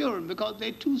and children, because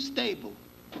they're too stable.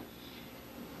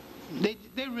 They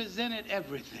resented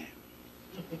everything.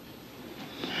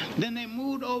 Then they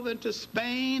moved over to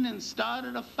Spain and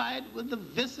started a fight with the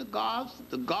Visigoths,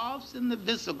 the Goths and the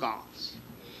Visigoths.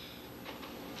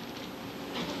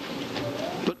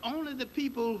 But only the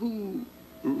people who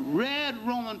read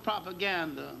Roman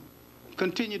propaganda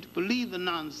continued to believe the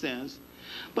nonsense.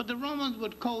 But the Romans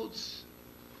would quote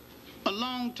a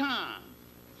long time.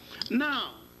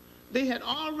 Now, they had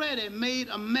already made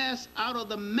a mess out of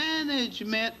the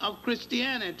management of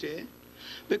Christianity,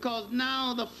 because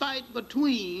now the fight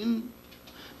between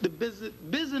the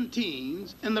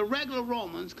Byzantines and the regular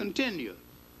Romans continued.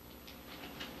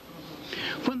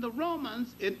 When the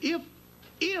Romans, and if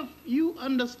you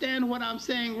understand what I'm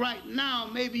saying right now,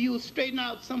 maybe you'll straighten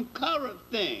out some current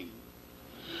thing.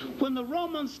 When the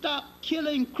Romans stopped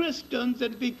killing Christians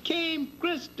and became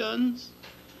Christians,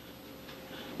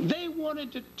 they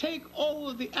wanted to take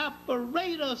over the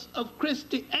apparatus of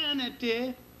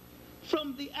Christianity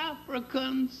from the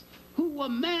Africans who were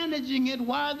managing it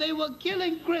while they were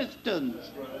killing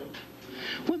Christians.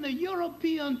 When the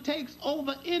European takes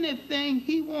over anything,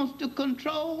 he wants to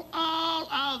control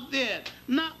all of it,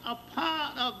 not a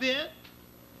part of it.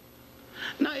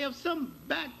 Now, if some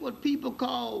backward people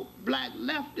called black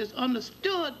leftists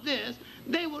understood this,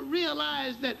 they would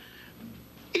realize that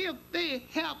if they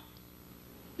help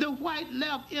the white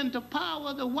left into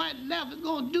power, the white left is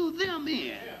going to do them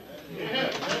in.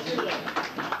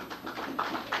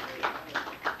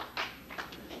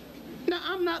 Now,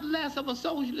 I'm not less of a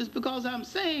socialist because I'm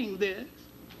saying this,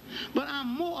 but I'm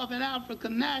more of an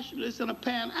African nationalist and a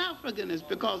Pan-Africanist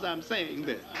because I'm saying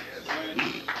this.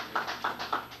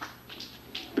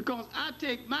 Because I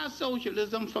take my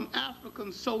socialism from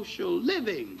African social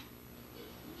living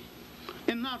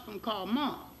and not from Karl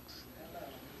Marx.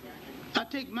 I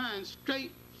take mine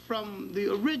straight from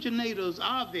the originators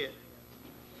of it,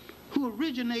 who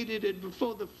originated it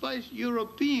before the first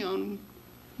European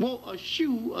wore a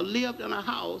shoe or lived in a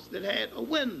house that had a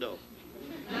window.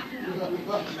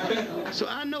 So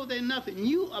I know there's nothing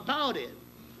new about it.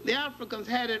 The Africans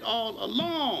had it all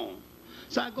along.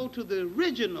 So I go to the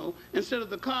original instead of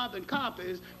the carbon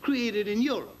copies created in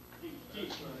Europe.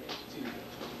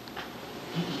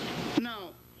 Now,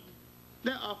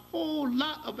 there are a whole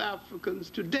lot of Africans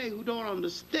today who don't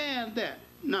understand that.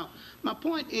 Now, my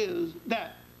point is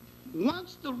that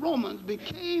once the Romans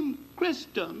became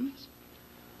Christians,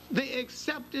 they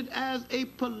accepted as a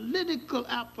political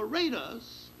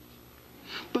apparatus,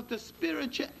 but the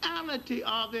spirituality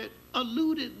of it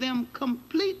eluded them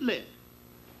completely.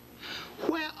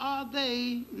 Where are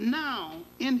they now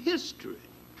in history?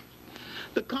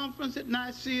 The conference at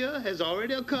Nicaea has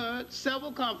already occurred,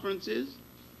 several conferences.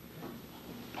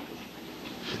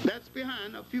 That's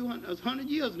behind a few hundred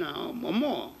years now or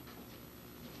more.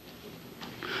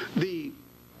 The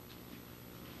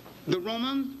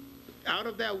Romans, out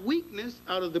of their weakness,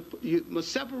 you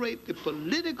must separate the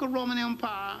political Roman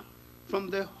Empire from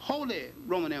the Holy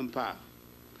Roman Empire.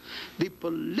 The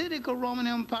political Roman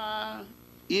Empire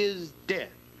is dead.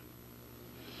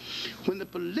 When the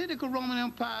political Roman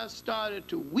Empire started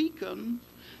to weaken,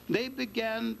 they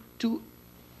began to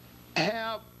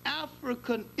have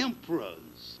African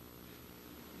emperors,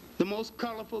 the most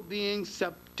colorful being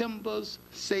Septimius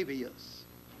Severus,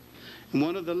 and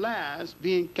one of the last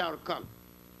being Clarke.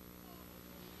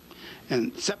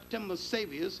 And Septimius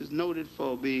Severus is noted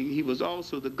for he was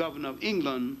also the governor of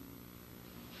England,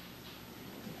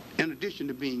 in addition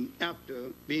to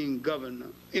after being governor,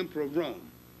 emperor of Rome.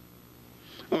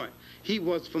 All right, he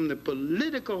was from the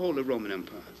political Holy Roman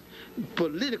Empire.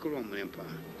 Political Roman Empire.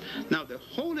 Now, the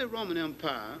Holy Roman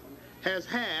Empire has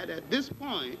had, at this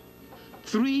point,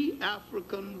 3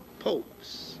 African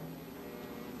popes.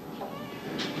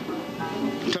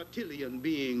 Tertullian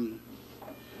being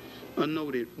a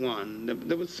noted one.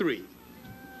 There were 3.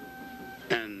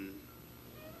 And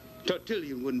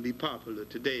Tertullian wouldn't be popular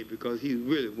today because he's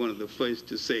really one of the first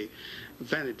to say,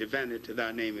 "Vanity, vanity,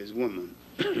 thy name is woman."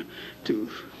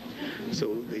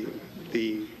 So the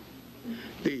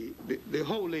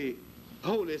holy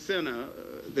sinner,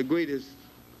 the greatest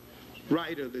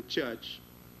writer the church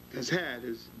has had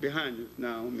is behind us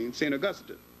now. I mean, St.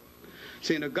 Augustine.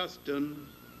 St. Augustine,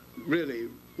 really,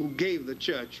 who gave the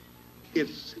church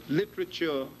its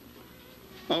literature,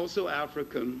 also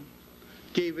African,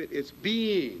 gave it its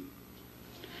being,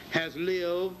 has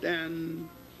lived and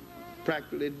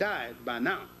practically died by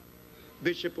now.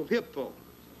 Bishop of Hippo.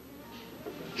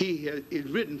 He has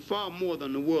written far more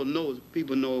than the world knows.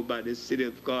 People know about his City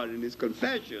of God and his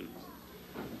Confessions.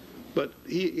 But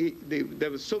there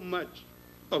was so much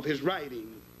of his writing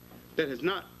that has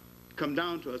not come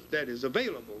down to us that is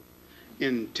available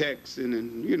in texts and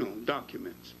in,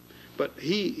 documents. But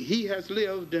he has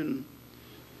lived and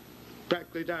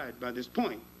practically died by this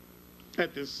point,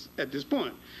 at this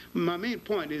point. My main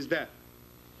point is that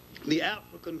the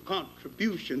African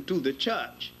contribution to the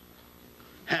church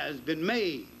has been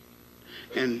made.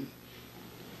 And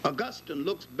Augustine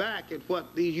looks back at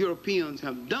what these Europeans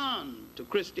have done to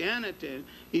Christianity.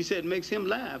 He said, makes him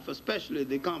laugh, especially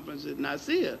the conference at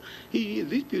Nicaea.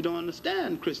 These people don't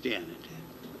understand Christianity.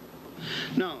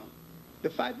 Now, the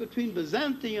fight between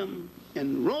Byzantium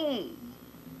and Rome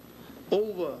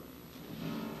over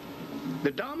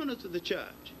the dominance of the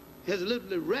church has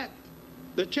literally wrecked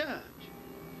the church.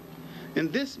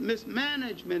 And this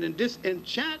mismanagement and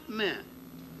disenchantment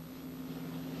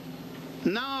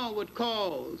now would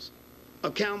cause a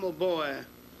camel boy.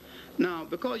 Now,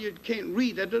 because you can't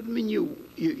read, that doesn't mean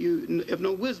you have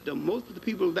no wisdom. Most of the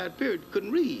people of that period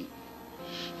couldn't read.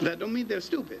 That don't mean they're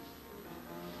stupid.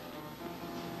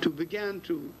 To begin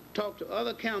to talk to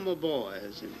other camel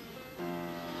boys. And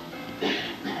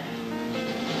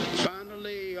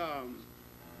finally,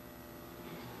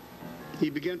 he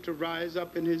began to rise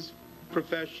up in his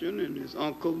profession, and his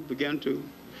uncle began to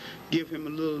give him a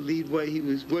little leadway. He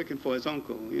was working for his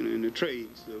uncle, in the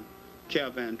trades, the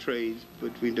caravan trades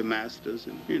between the masters,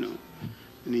 and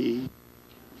and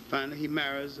finally he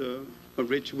marries a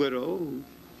rich widow.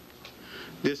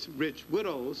 This rich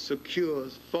widow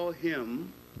secures for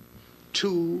him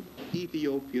 2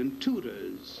 Ethiopian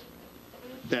tutors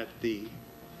that the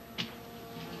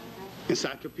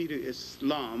Encyclopedia of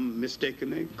Islam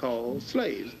mistakenly called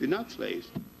slaves. They're not slaves.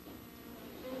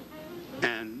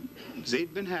 And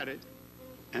Zayd bin Harith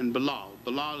and Bilal.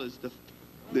 Bilal is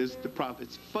the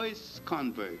prophet's first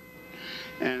convert.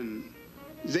 And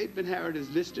Zayd bin Harith is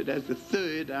listed as the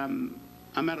 3rd.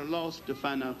 I'm at a loss to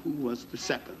find out who was the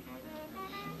 2nd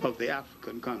of the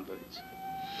African converts.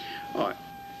 All right.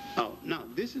 Oh, now,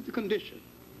 this is the condition.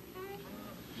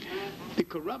 The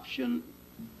corruption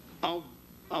of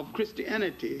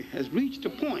Christianity has reached a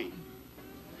point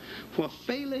for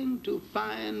failing to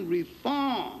find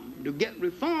reform, to get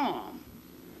reform.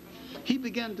 He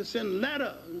began to send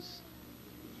letters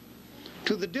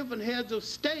to the different heads of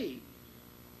state,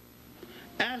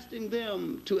 asking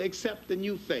them to accept the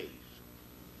new faith.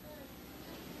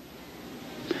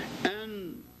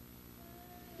 And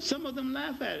some of them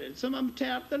laugh at it. Some of them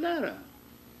tear up the letter.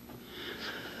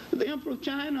 The Emperor of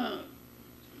China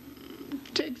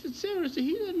takes it seriously.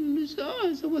 He doesn't say,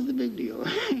 oh, so what's the big deal?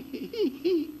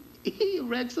 He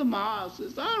erects a mosque.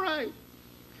 Says, all right.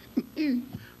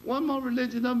 One more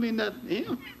religion don't mean nothing to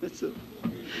him.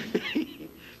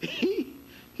 He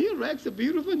erects a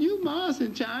beautiful new mosque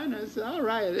in China. It's all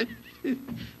right. I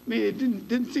mean, it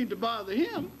didn't seem to bother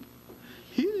him.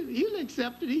 He'll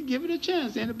accept it. He'll give it a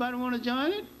chance. Anybody want to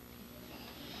join it?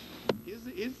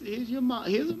 Here's your mosque.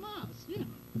 Here's a mosque. Yeah.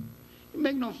 You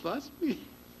make no fuss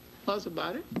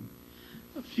about it.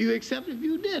 A few accept it, a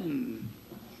few didn't.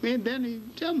 And then he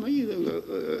tell me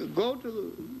either go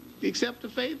to accept the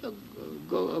faith or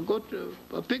go to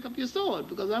pick up your sword,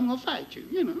 because I'm going to fight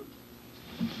you,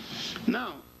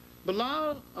 Now,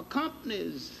 Bilal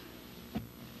accompanies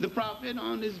the prophet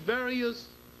on his various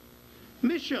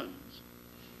missions.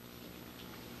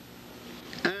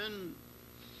 And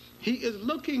he is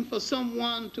looking for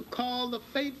someone to call the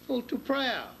faithful to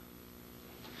prayer.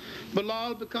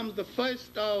 Bilal becomes the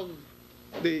first of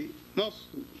the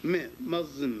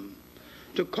Muslim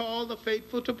to call the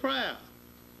faithful to prayer.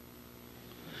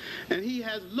 And he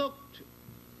has looked,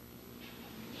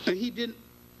 and he didn't,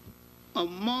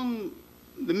 among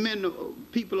the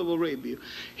people of Arabia,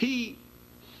 he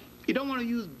don't want to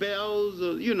use bells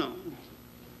or,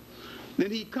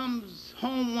 Then he comes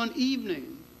home one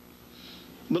evening.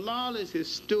 Bilal is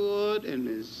his steward and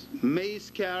his mace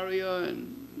carrier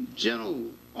and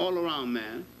general all-around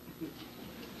man.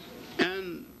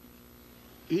 And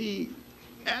he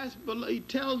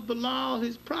tells Bilal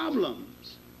his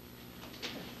problems.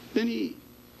 Then he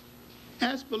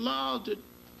asks Bilal to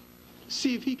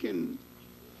see if he can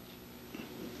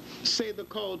say the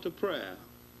call to prayer.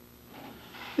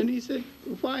 And he said,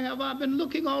 why have I been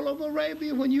looking all over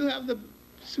Arabia when you have the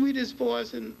sweetest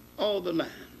voice in all the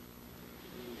land?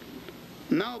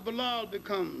 Now Bilal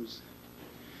becomes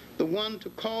the one to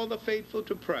call the faithful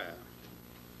to prayer.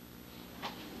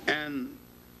 And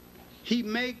he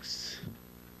makes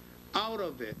out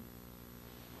of it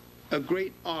a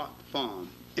great art form.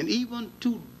 And even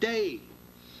today,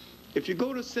 if you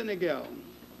go to Senegal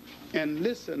and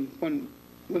listen when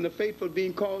the faithful are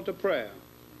being called to prayer,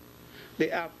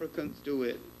 the Africans do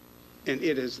it, and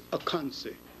it is a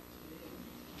concert.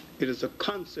 It is a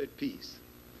concert piece.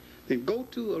 Then go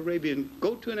to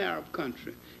an Arab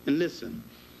country and listen,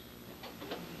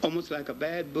 almost like a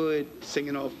bad bird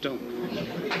singing off tone.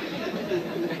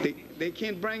 They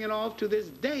can't bring it off to this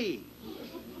day.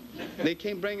 They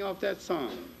can't bring off that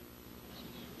song.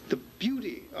 The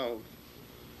beauty of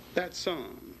that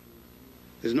song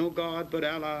There's no God but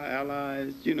Allah. Allah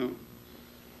is, you know.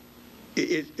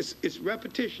 It's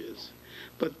repetitious,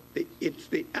 but it's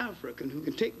the African who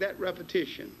can take that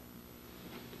repetition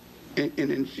and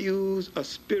infuse a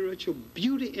spiritual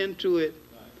beauty into it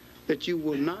that you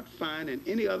will not find in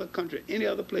any other country, any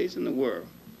other place in the world.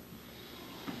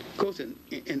 Of course,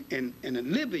 in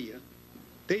Libya,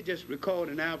 they just record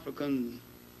an African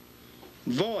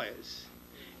voice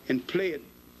and play it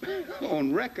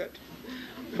on record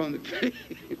from the place.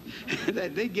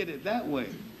 They get it that way.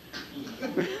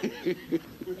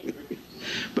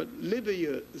 But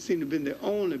Libya seemed to have been the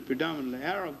only predominantly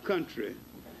Arab country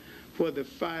where the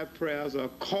 5 prayers are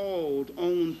called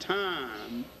on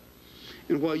time,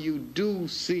 and where you do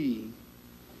see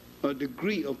a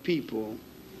degree of people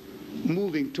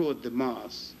moving toward the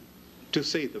mosque to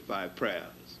say the 5 prayers.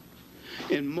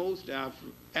 In most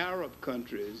Arab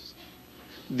countries,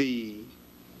 the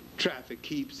traffic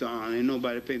keeps on and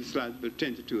nobody pays the slightest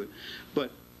attention to it.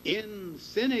 But in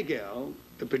Senegal,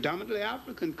 a predominantly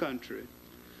African country,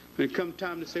 when it comes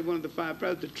time to say one of the 5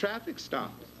 prayers, the traffic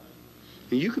stops.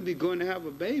 And you could be going to have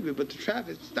a baby, but the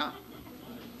traffic stops.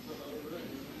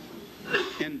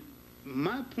 And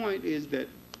my point is that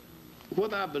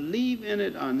whether I believe in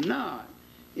it or not,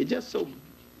 it's just so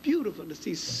beautiful to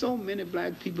see so many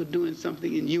black people doing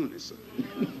something in unison.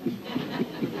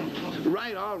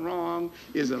 Right or wrong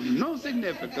is of no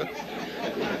significance.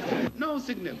 No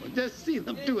significance. Just see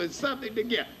them doing something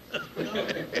together.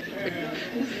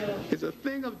 It's a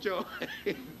thing of joy.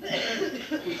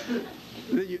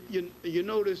 You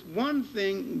notice one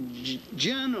thing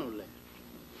generally,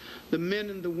 the men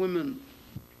and the women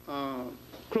are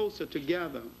closer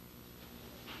together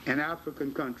in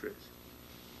African countries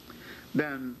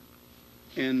than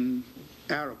in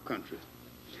Arab countries.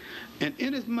 And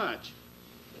inasmuch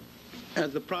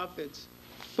as the prophet's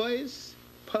first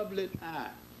public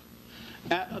act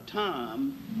at a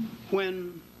time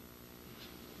when,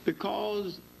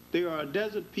 because they are a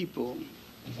desert people,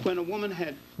 when a woman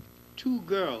had 2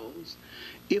 girls,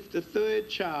 if the 3rd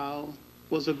child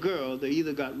was a girl, they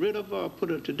either got rid of her or put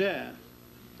her to death.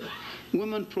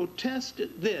 Women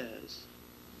protested this.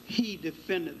 He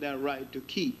defended their right to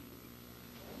keep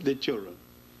the children.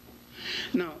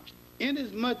 Now,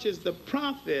 inasmuch as the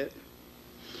prophet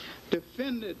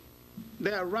defended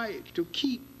their right to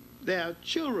keep their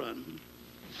children,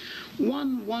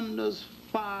 one wonders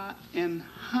why and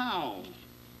how,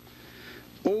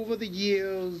 over the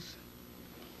years,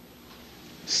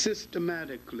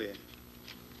 systematically,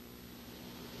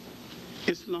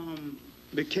 Islam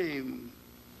became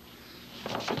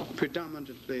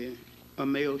predominantly a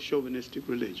male chauvinistic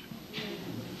religion.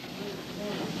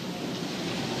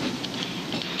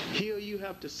 Here you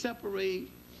have to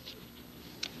separate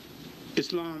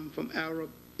Islam from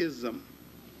Arabism.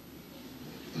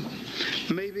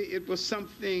 Maybe it was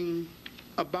something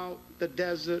about the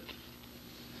desert,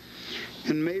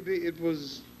 and maybe it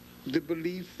was the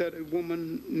belief that a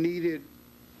woman needed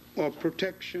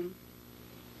protection,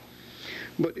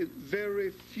 but very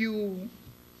few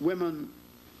women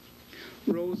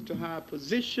rose to high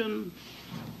position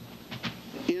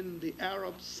in the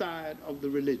Arab side of the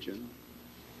religion.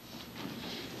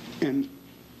 And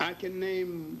I can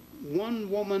name one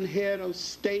woman head of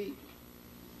state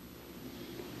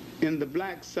in the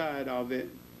black side of it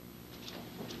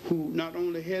who not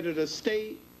only headed a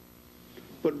state,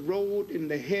 but rode in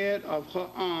the head of her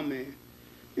army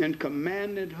and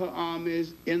commanded her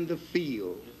armies in the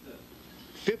field.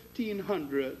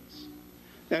 1500s,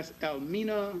 that's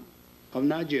Elmina of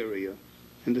Nigeria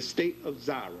in the state of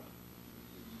Zara.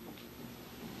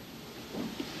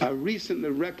 I recently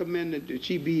recommended that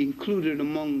she be included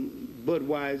among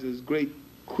Budweiser's great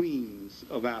queens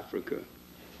of Africa.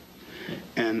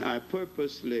 And I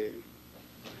purposely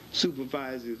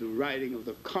supervised the writing of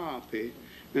the copy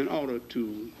in order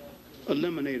to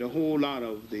eliminate a whole lot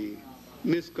of the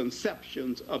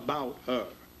misconceptions about her.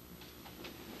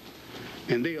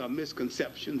 And they are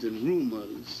misconceptions and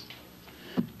rumors.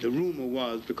 The rumor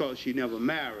was, because she never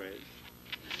married,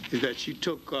 is that she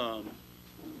took a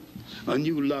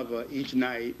new lover each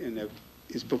night, and if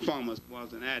his performance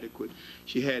wasn't adequate,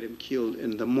 she had him killed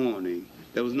in the morning.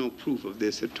 There was no proof of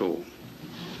this at all.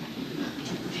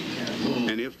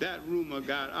 And if that rumor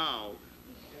got out,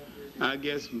 I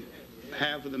guess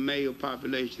half of the male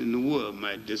population in the world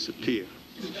might disappear.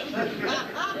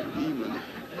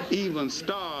 Even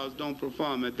stars don't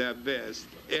perform at their best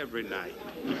every night.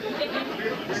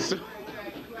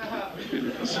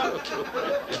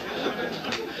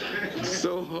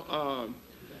 So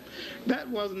that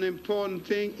wasn't an important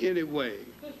thing anyway.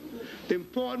 The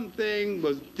important thing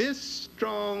was this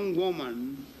strong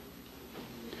woman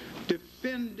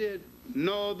defended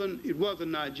it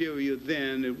wasn't Nigeria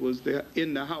then, it was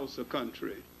in the Hausa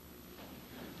country.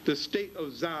 The state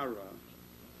of Zara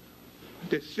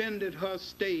defended her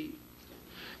state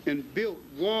and built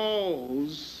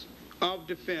walls of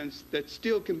defense that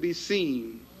still can be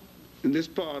seen in this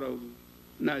part of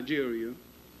Nigeria,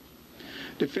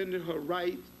 defended her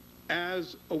right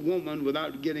as a woman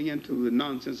without getting into the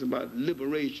nonsense about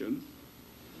liberation,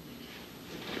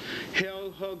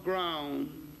 held her ground,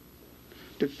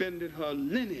 defended her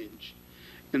lineage,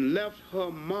 and left her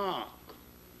mark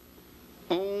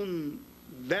on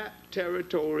that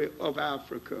territory of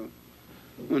Africa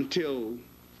until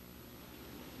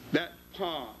that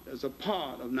part, as a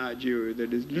part of Nigeria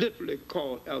that is literally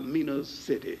called Elmina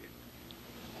City.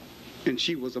 And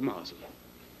she was a Muslim.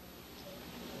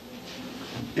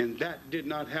 And that did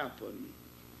not happen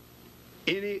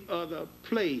any other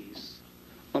place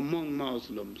among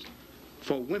Muslims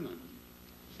for women.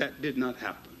 That did not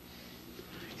happen.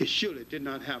 It surely did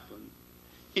not happen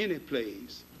any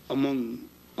place among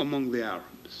the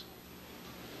Arabs.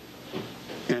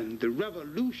 And the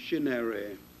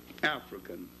revolutionary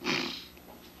African,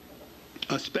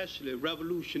 especially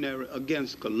revolutionary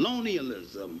against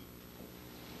colonialism,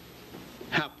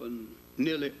 happened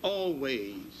nearly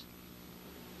always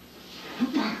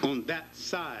on that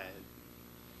side,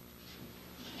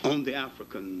 on the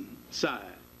African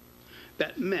side.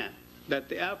 That meant that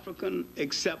the African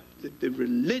accepted the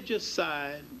religious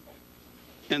side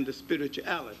and the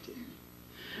spirituality,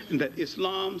 and that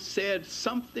Islam said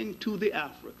something to the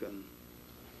African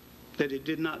that it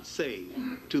did not say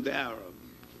to the Arab,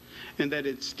 and that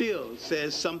it still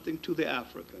says something to the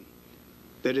African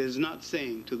that it is not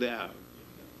saying to the Arab.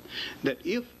 That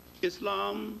if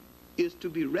Islam is to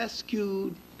be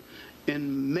rescued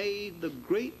and made the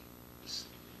great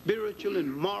spiritual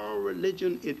and moral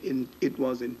religion it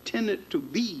was intended to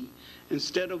be,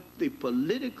 instead of the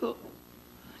political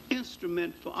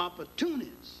instrument for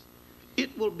opportunists,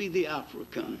 it will be the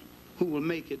African who will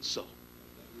make it so.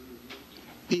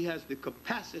 He has the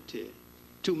capacity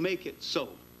to make it so.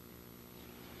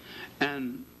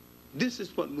 And this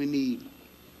is what we need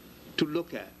to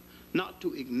look at. Not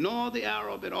to ignore the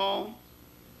Arab at all,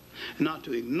 not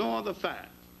to ignore the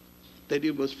fact that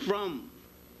it was from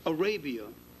Arabia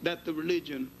that the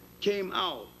religion came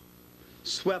out,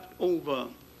 swept over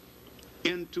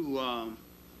into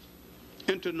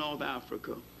North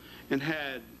Africa, and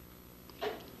had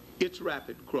its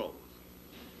rapid growth.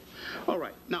 All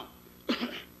right, now,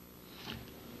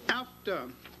 after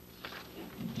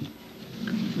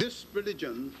this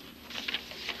religion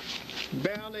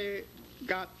barely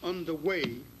got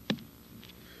underway,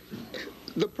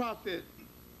 the prophet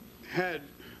had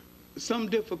some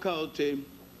difficulty,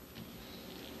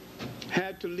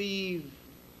 had to leave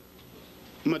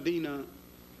Medina,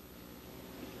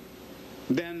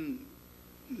 then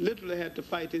literally had to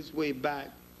fight his way back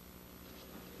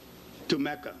to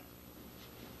Mecca.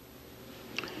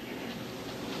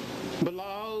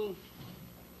 Bilal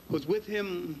was with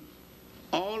him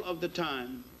all of the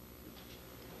time,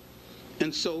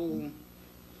 and so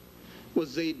was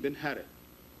Zayd bin Harith.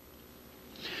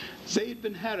 Zayd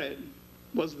bin Harith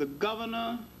was the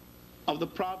governor of the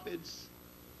prophet's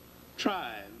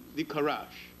tribe, the Quraysh,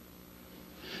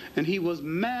 and he was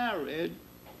married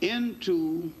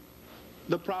into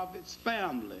the prophet's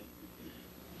family,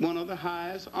 one of the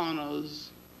highest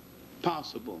honors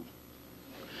possible.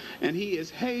 And he is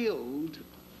hailed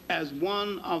as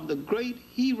one of the great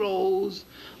heroes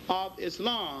of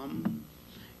Islam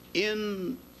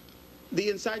in the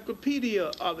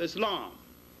Encyclopedia of Islam,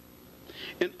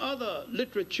 in other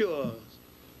literatures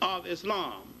of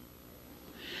Islam.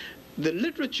 The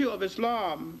literature of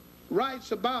Islam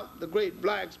writes about the great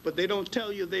blacks, but they don't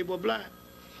tell you they were black.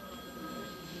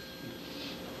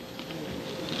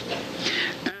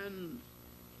 And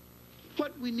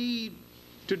what we need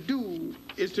to do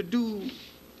is to do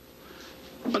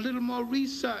a little more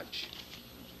research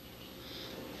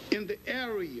in the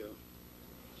area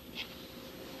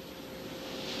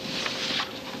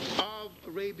of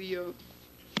Arabia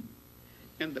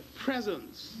and the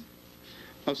presence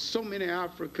of so many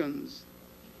Africans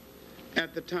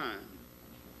at the time.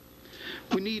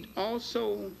 We need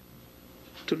also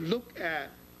to look at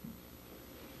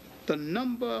the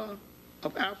number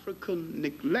of African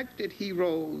neglected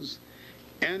heroes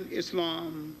in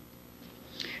Islam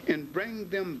and bring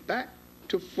them back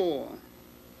to fore,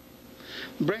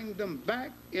 bring them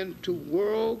back into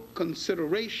world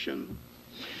consideration,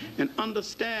 and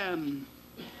understand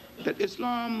that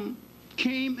Islam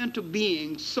came into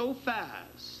being so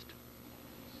fast.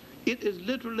 It is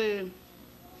literally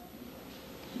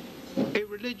a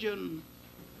religion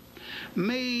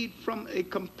made from a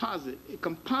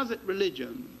composite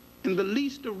religion, in the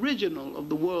least original of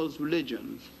the world's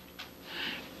religions.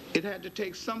 It had to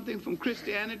take something from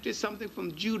Christianity, something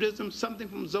from Judaism, something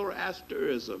from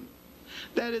Zoroastrianism.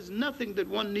 That is nothing that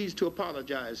one needs to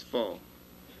apologize for.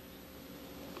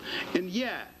 And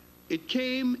yet, it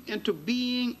came into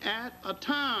being at a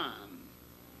time.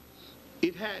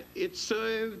 It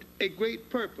served a great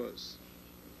purpose.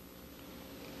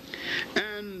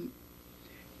 And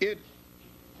it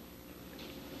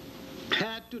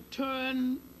had to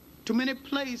turn to many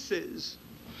places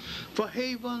for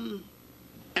haven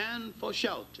and for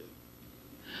shelter.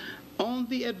 On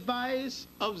the advice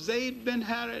of Zayd bin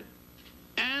Harith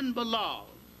and Bilal,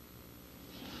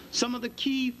 some of the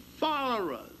key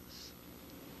followers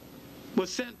were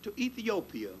sent to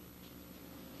Ethiopia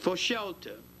for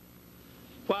shelter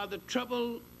while the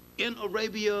trouble in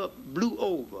Arabia blew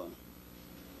over.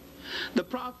 The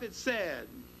prophet said,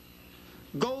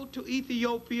 "Go to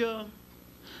Ethiopia,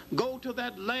 go to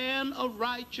that land of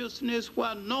righteousness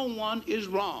where no one is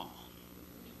wrong."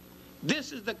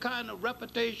 This is the kind of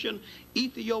reputation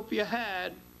Ethiopia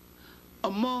had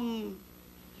among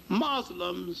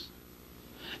Muslims.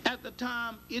 At the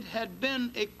time, it had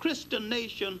been a Christian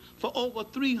nation for over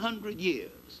 300 years.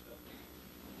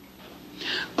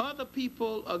 Other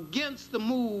people against the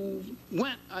move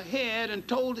went ahead and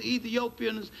told the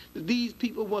Ethiopians that these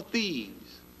people were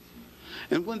thieves.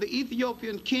 And when the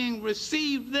Ethiopian king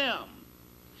received them,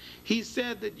 he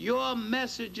said that your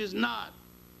message is not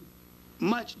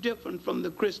much different from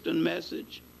the Christian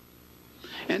message.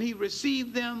 And he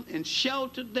received them and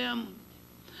sheltered them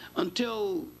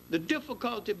until the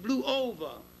difficulty blew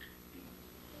over,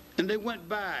 and they went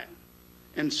by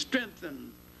and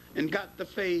strengthened and got the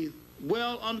faith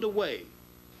well underway.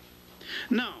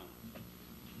 Now,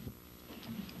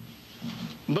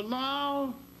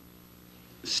 Bilal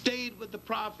stayed with the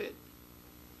prophet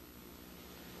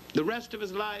the rest of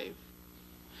his life,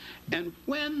 and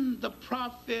when the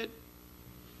prophet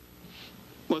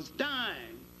was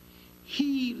dying,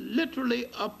 he literally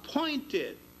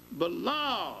appointed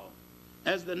Bilal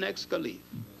as the next caliph,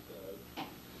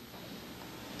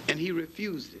 and he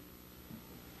refused it.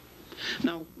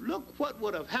 Now look what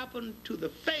would have happened to the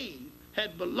faith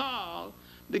had Bilal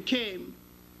became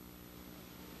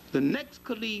the next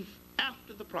caliph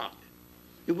after the prophet.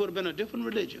 It would have been a different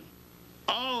religion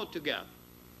altogether.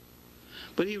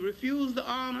 But he refused the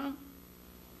honor,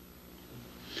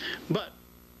 but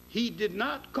he did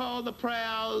not call the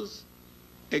prayers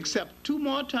except 2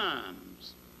 more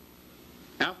times.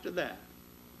 After that,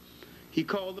 he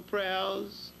called the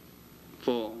prayers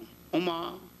for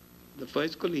Umar, the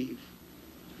first caliph,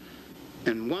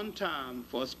 and 1 time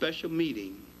for a special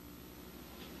meeting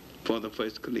for the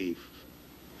first caliph.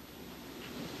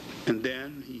 And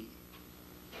then he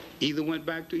either went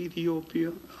back to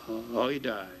Ethiopia or he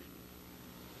died.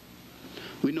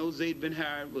 We know Zayd bin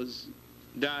Harith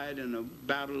died in a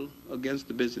battle against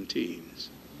the Byzantines.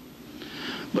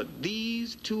 But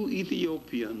these 2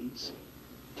 Ethiopians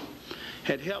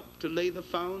had helped to lay the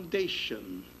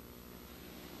foundation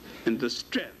and the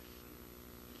strength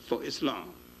for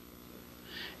Islam.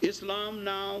 Islam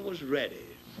now was ready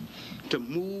to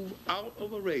move out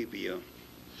of Arabia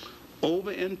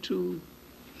over into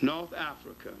North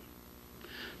Africa,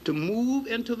 to move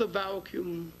into the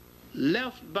vacuum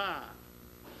left by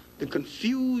the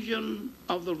confusion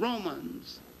of the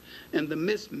Romans and the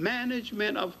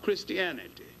mismanagement of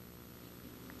Christianity.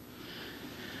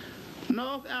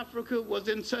 North Africa was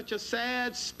in such a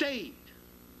sad state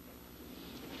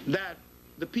that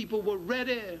the people were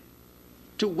ready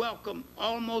to welcome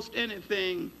almost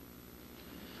anything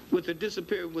with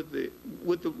the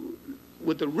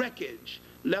wreckage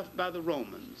left by the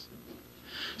Romans.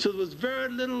 So there was very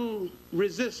little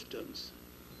resistance.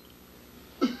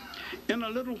 In a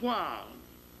little while,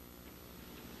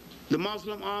 the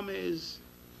Muslim armies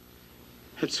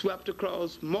had swept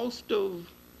across most of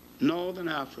northern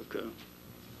Africa.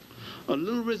 A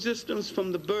little resistance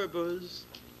from the Berbers.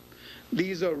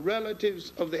 These are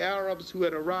relatives of the Arabs who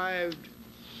had arrived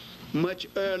much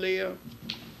earlier.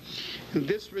 And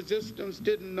this resistance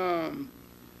didn't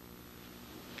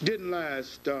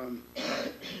last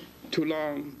too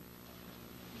long.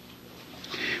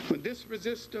 When this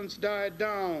resistance died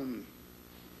down,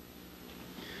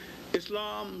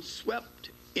 Islam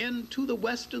swept into the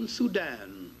Western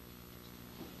Sudan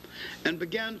and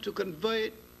began to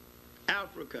convert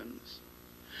Africans.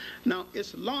 Now,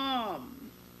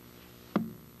 Islam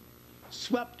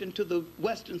swept into the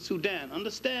Western Sudan.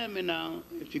 Understand me now,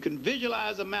 if you can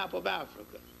visualize a map of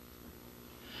Africa.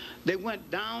 They went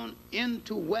down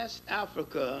into West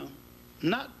Africa,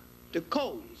 not the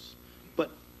coast,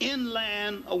 but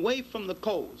inland away from the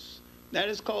coast. That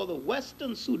is called the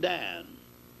Western Sudan,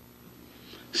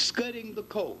 skirting the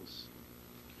coast.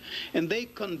 And they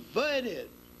converted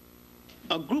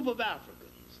a group of Africans.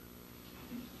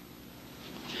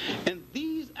 And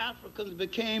these Africans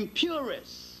became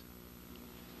purists.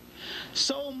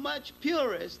 So much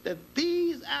purists that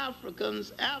these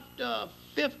Africans, after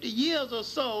 50 years or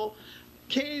so,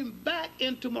 came back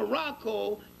into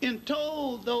Morocco and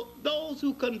told those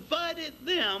who converted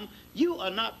them, you are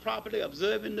not properly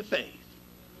observing the faith.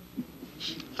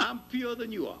 I'm purer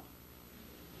than you are.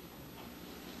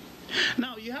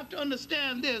 Now, you have to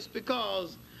understand this,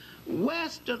 because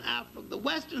Western Africa, the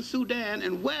Western Sudan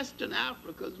and Western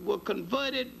Africans were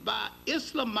converted by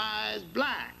Islamized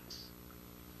blacks.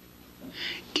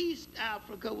 East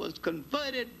Africa was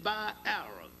converted by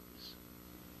Arabs.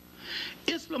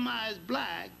 Islamized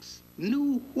blacks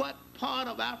knew what part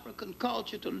of African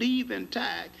culture to leave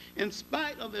intact in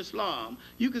spite of Islam.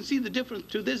 You can see the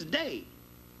difference to this day.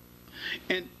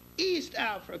 And East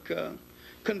Africa,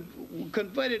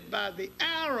 converted by the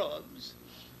Arabs,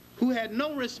 who had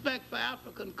no respect for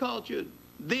African culture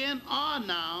then or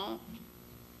now,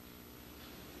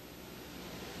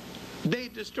 they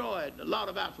destroyed a lot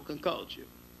of African culture.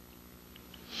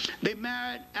 They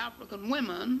married African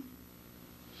women,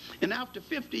 and after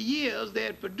 50 years, they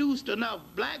had produced enough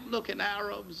black-looking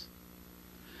Arabs,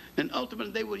 and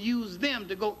ultimately they would use them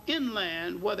to go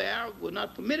inland where the Arabs were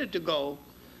not permitted to go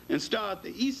and start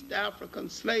the East African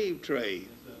slave trade.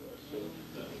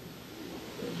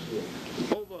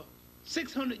 Over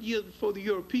 600 years before the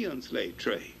European slave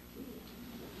trade.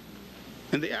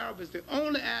 And the Arab is the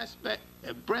only aspect,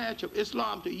 a branch of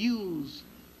Islam to use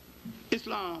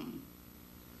Islam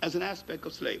as an aspect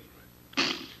of slavery.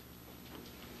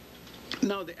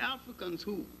 Now, the Africans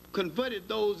who converted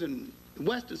those in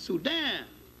Western Sudan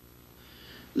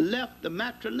left the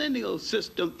matrilineal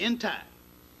system intact,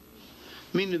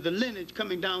 meaning the lineage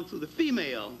coming down through the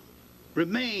female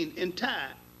remained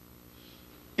intact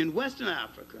in Western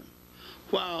Africa,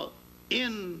 while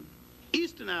in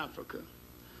Eastern Africa,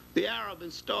 the Arab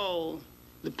installed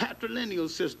the patrilineal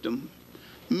system,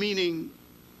 meaning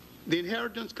the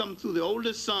inheritance comes through the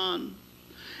oldest son,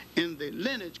 and the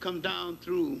lineage comes down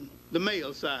through the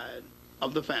male side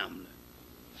of the family.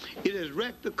 It has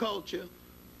wrecked the culture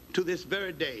to this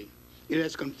very day. It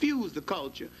has confused the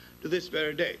culture to this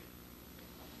very day.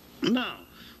 Now,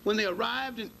 when they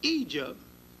arrived in Egypt,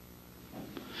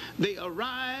 they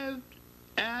arrived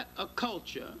at a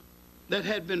culture that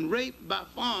had been raped by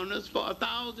foreigners for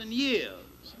 1,000 years.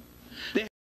 They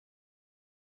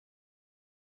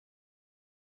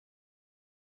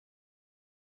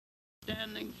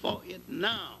standing for it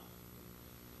now.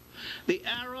 The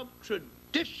Arab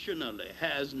traditionally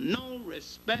has no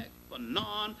respect for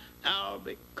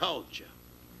non-Arabic culture,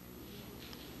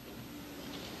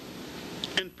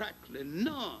 and practically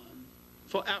none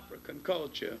for African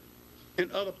culture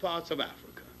in other parts of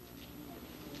Africa.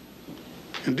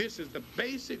 And this is the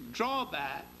basic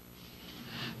drawback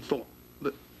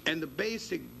and the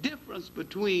basic difference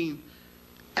between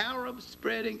Arabs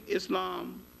spreading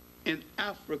Islam and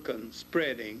Africans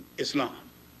spreading Islam.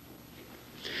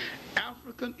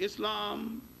 African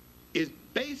Islam is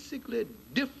basically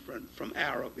different from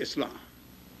Arab Islam.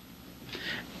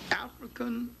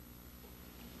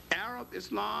 Arab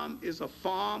Islam is a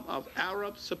form of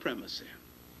Arab supremacy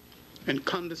and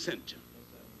condescension.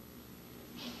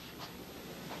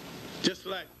 Just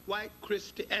like white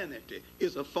Christianity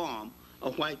is a form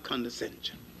of white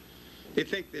condescension. They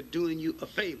think they're doing you a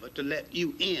favor to let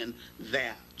you in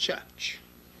their church.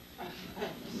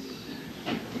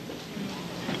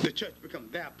 The church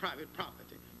becomes their private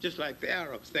property, just like the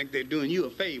Arabs think they're doing you a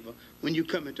favor when you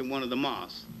come into one of the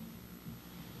mosques.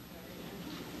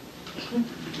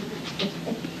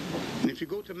 And if you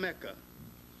go to Mecca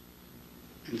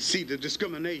and see the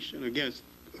discrimination against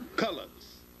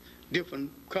colors,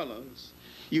 different colors,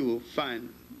 you will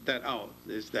find that out,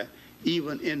 is that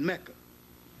even in Mecca,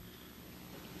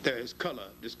 there is color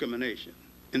discrimination.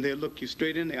 And they'll look you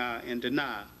straight in the eye and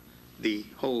deny the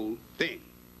whole thing.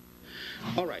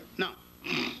 All right, now,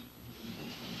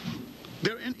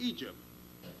 they're in Egypt,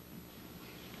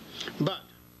 but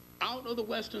out of the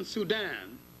Western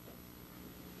Sudan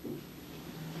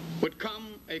would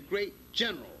come a great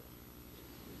general,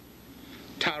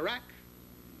 Clarke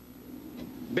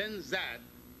Ben Zad,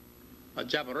 or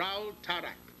Jabral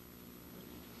Clarke.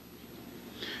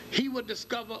 He would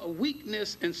discover a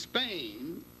weakness in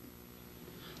Spain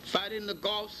fighting the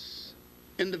Goths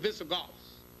and the Visigoths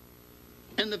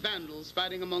and the Vandals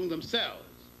fighting among themselves.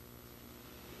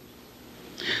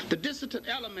 The dissident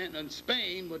element in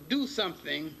Spain would do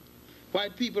something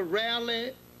white people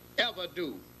rarely ever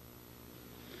do.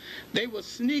 They would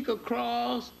sneak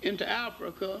across into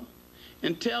Africa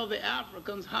and tell the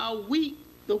Africans how weak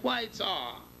the whites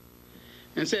are,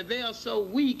 and said they are so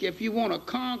weak, if you want to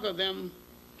conquer them,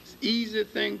 it's an easy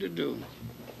thing to do.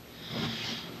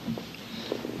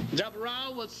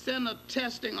 Jabral would send a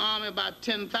testing army, about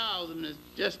 10,000,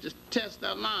 just to test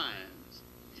their lines.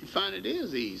 You find it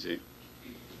is easy.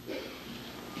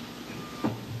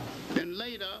 Then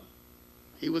later,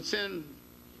 he would send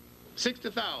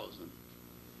 60,000.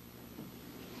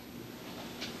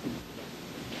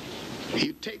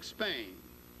 He'd take Spain.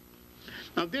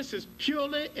 Now this is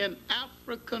purely an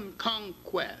African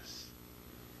conquest.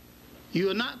 You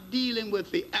are not dealing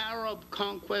with the Arab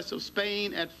conquest of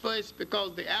Spain at first,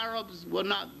 because the Arabs were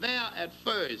not there at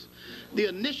first. The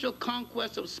initial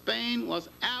conquest of Spain was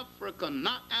African,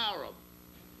 not Arab.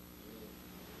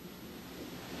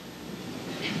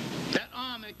 That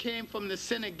army came from the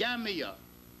Senegamia,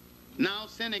 now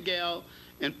Senegal,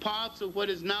 and parts of what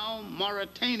is now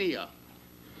Mauritania.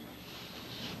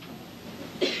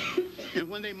 And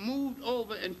when they moved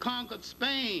over and conquered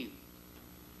Spain,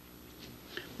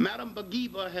 Madame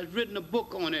Bourguiba has written a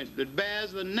book on it that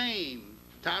bears the name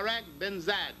Tarak Ben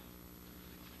Zad.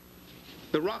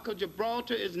 The Rock of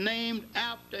Gibraltar is named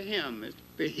after him. It's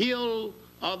the hill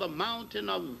or the mountain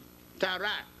of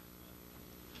Tarak.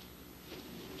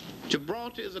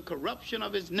 Gibraltar is a corruption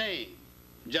of his name,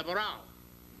 Jabral.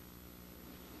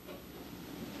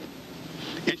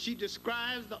 And she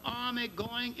describes the army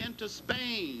going into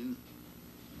Spain.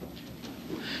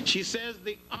 She says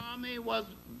the army was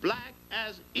black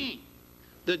as ink.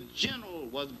 The general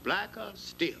was blacker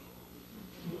still.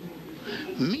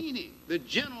 Meaning the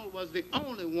general was the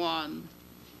only one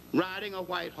riding a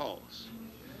white horse.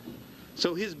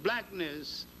 So his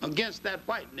blackness against that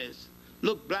whiteness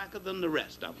looked blacker than the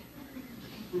rest of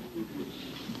them.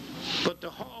 But the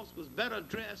horse was better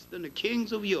dressed than the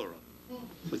kings of Europe,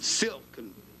 with silk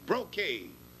and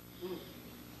brocade.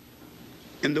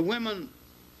 And the women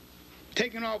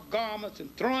taking off garments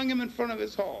and throwing him in front of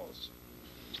his horse,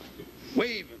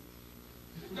 waving.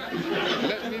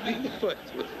 Let me be the foot.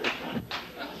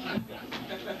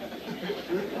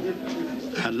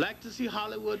 I'd like to see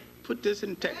Hollywood put this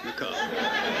in Technicolor.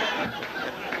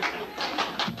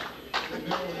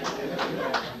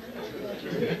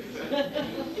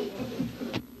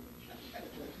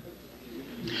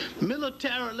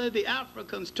 Militarily, the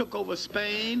Africans took over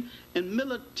Spain, and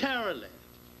militarily,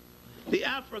 the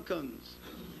Africans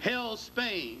held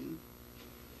Spain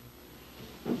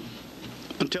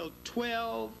until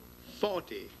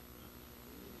 1240,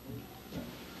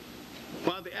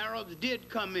 while the Arabs did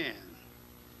come in.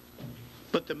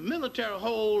 But the military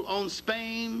hold on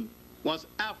Spain was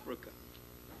African.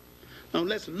 Now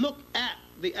let's look at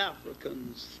the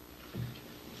Africans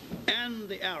and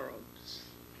the Arabs,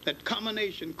 that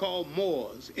combination called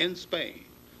Moors in Spain.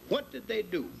 What did they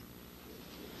do?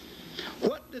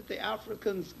 What did the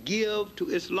Africans give to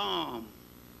Islam?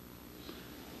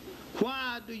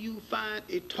 Why do you find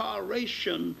a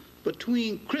toleration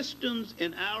between Christians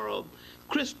and Arab,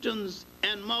 Christians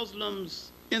and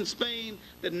Muslims in Spain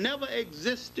that never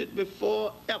existed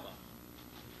before ever?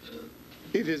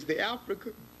 It is the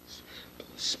African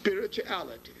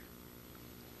spirituality.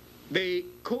 They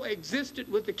coexisted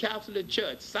with the Catholic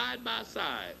Church side by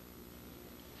side.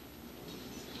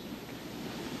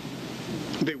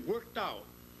 They worked out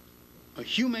a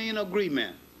humane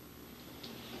agreement.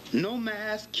 No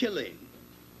mass killing.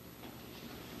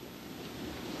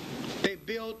 They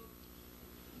built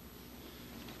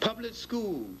public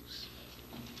schools.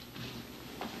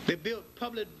 They built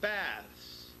public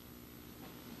baths.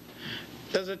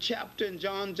 There's a chapter in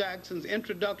John Jackson's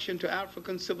Introduction to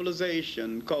African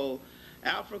Civilization called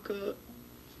Africa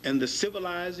and the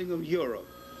Civilizing of Europe.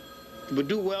 You would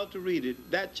do well to read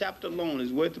it. That chapter alone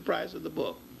is worth the price of the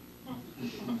book.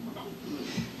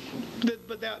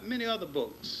 But there are many other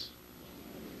books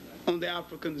on the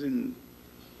Africans and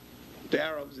the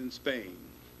Arabs in Spain.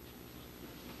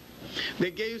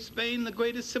 They gave Spain the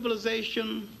greatest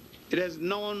civilization it has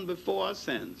known before or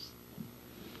since.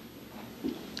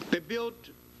 They built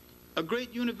a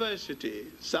great university,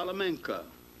 Salamanca.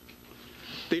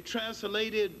 They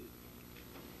translated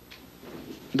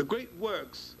the great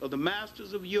works of the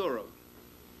masters of Europe,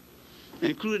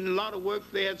 including a lot of works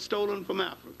they had stolen from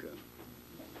Africa.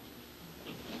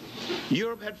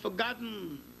 Europe had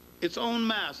forgotten its own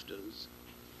masters.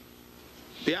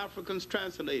 The Africans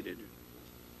translated it.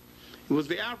 It was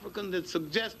the African that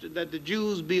suggested that the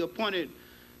Jews be appointed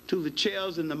to the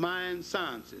chairs in the mind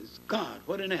sciences. God,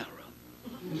 what an error.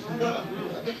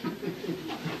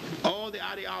 All the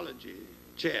ideology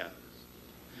chairs.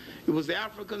 It was the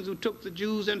Africans who took the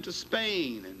Jews into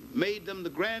Spain and made them the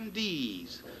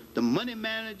grandees, the money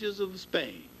managers of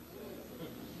Spain.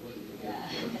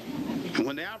 And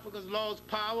when the Africans lost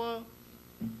power,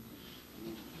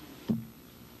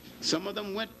 some of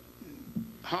them went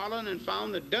Holland and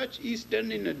found the Dutch East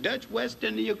India and the Dutch West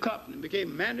India Company and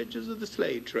became managers of the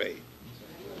slave trade.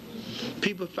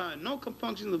 People find no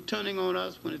compunction of turning on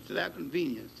us when it's their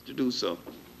convenience to do so.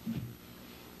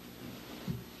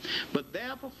 But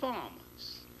their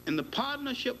performance and the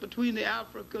partnership between the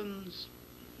Africans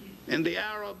and the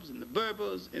Arabs and the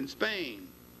Berbers in Spain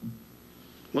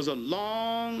was a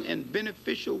long and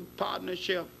beneficial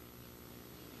partnership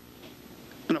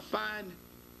and a fine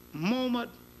moment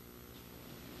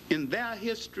in their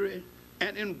history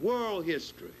and in world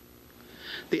history.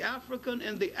 The African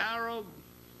and the Arab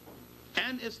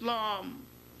and Islam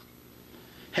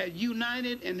had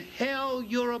united and held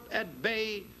Europe at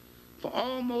bay for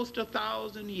almost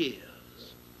 1,000 years.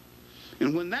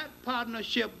 And when that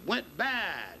partnership went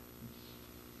bad,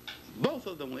 both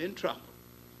of them were in trouble.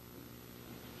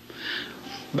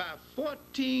 By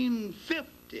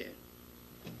 1450,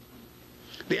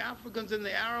 the Africans and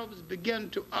the Arabs began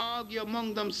to argue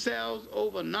among themselves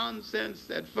over nonsense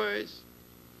at first.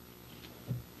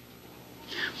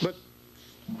 But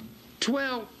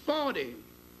 1240,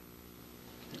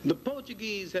 the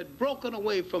Portuguese had broken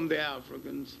away from the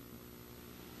Africans,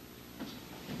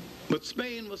 but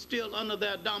Spain was still under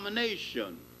their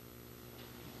domination.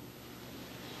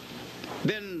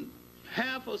 Then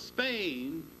half of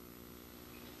Spain,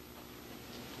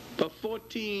 by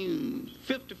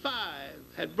 1455,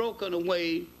 had broken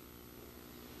away,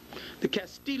 the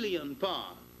Castilian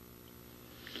part.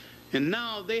 And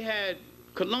now they had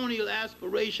colonial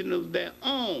aspiration of their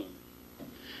own.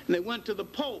 And they went to the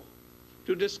Pope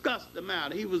to discuss the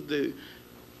matter. He was the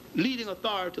leading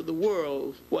authority of the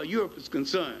world where Europe is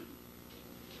concerned.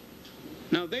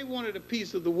 Now they wanted a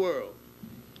piece of the world.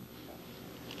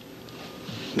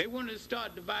 They wanted to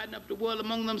start dividing up the world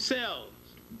among themselves.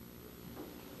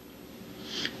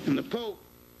 And the Pope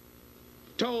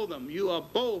told them, you are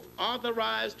both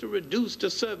authorized to reduce to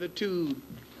servitude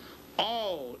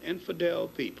all infidel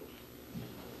people.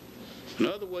 In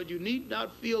other words, you need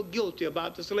not feel guilty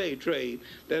about the slave trade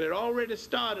that had already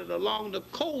started along the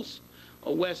coast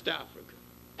of West Africa.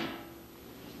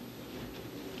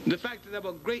 The fact that there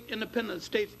were great independent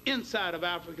states inside of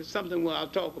Africa is something I'll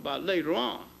talk about later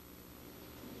on.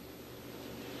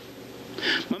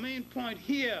 My main point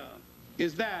here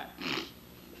is that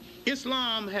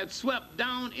Islam had swept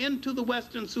down into the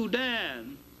Western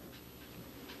Sudan.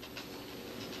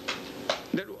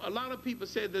 That a lot of people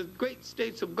said the great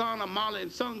states of Ghana, Mali,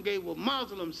 and Sungay were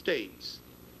Muslim states.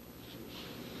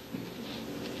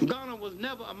 Ghana was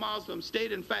never a Muslim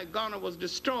state. In fact, Ghana was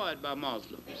destroyed by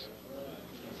Muslims.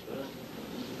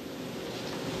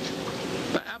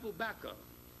 By Abu Bakr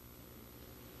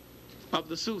of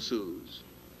the Susus.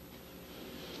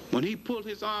 When he pulled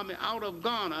his army out of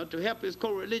Ghana to help his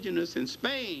co-religionists in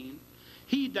Spain,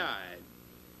 he died.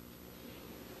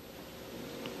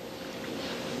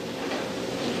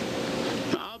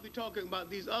 Now, I'll be talking about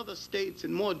these other states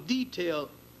in more detail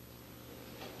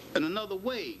in another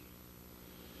way.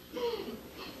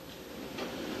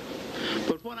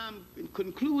 But what I'm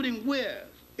concluding with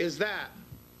is that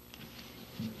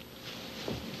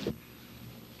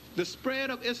the spread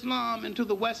of Islam into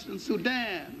the Western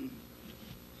Sudan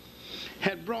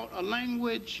had brought a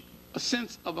language, a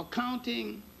sense of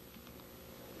accounting,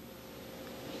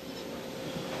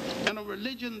 and a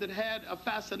religion that had a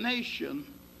fascination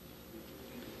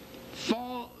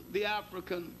for the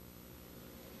African.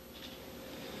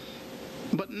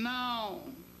 But now,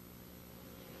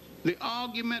 the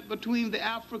argument between the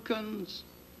Africans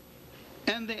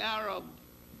and the Arab,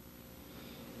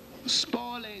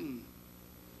 spoiling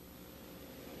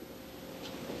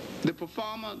the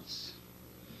performance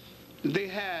they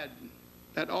had,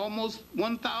 that almost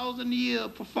 1,000-year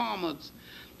performance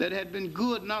that had been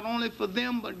good not only for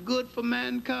them but good for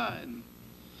mankind.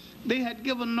 They had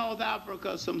given North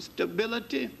Africa some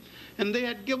stability, and they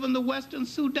had given the Western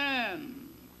Sudan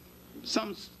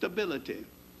some stability.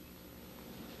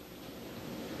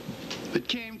 It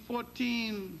came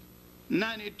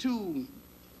 1492,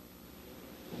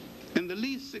 and the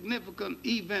least significant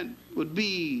event would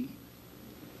be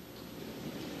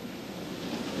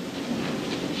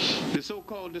the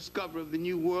so-called discovery of the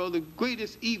New World. The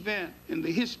greatest event in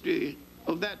the history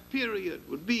of that period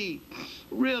would be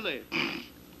really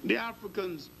the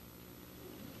Africans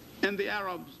and the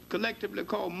Arabs, collectively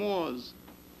called Moors,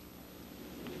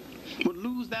 would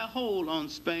lose their hold on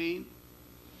Spain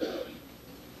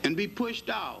and be pushed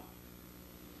out.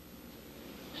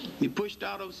 Be pushed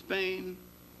out of Spain,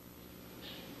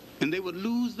 and they would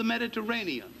lose the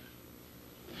Mediterranean.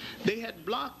 They had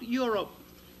blocked Europe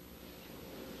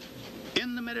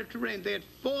in the Mediterranean. They had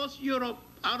forced Europe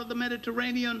out of the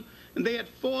Mediterranean, and they had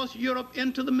forced Europe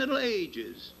into the Middle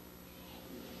Ages.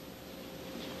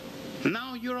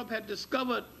 Now Europe had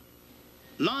discovered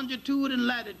longitude and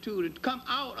latitude. It had come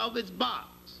out of its box.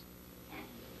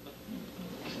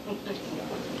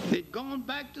 They'd gone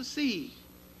back to sea.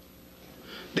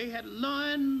 They had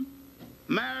learned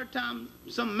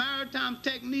some maritime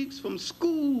techniques from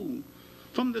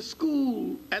the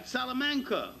school at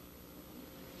Salamanca,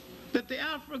 that the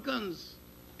Africans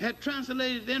had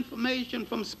translated information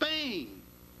from Spain,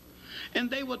 and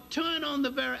they would turn on the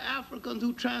very Africans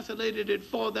who translated it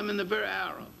for them and the very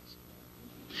Arabs.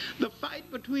 The fight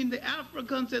between the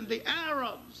Africans and the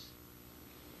Arabs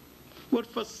would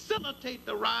facilitate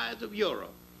the rise of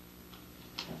Europe.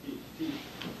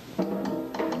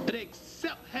 But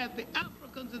except had the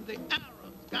Africans and the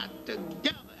Arabs got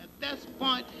together at this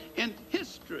point in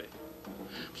history,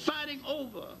 fighting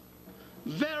over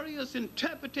various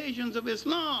interpretations of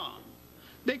Islam,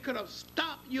 they could have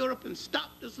stopped Europe and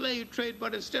stopped the slave trade,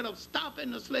 but instead of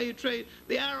stopping the slave trade,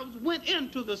 the Arabs went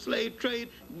into the slave trade,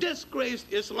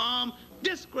 disgraced Islam,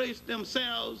 disgraced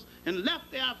themselves, and left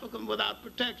the African without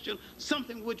protection,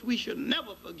 something which we should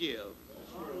never forgive.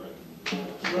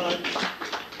 Right.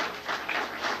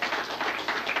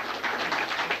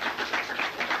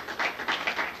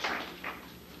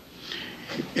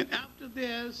 And after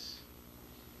this,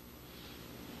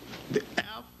 the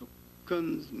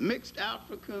Africans, mixed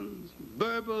Africans,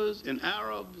 Berbers, and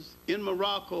Arabs in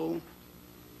Morocco,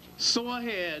 sore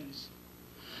heads,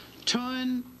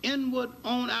 turned inward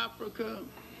on Africa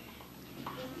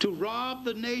to rob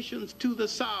the nations to the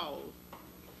south.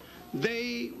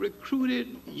 They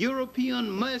recruited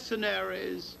European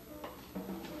mercenaries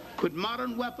with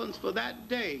modern weapons for that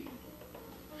day,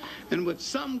 and with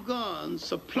some guns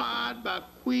supplied by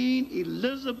Queen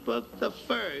Elizabeth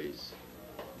I,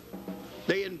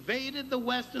 they invaded the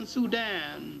Western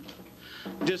Sudan,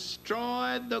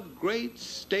 destroyed the great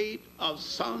state of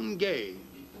Sangay.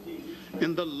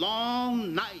 In the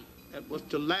long night that was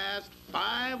to last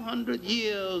 500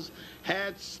 years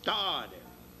had started,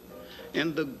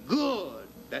 and the good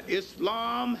that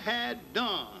Islam had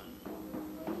done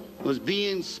was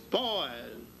being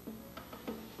spoiled.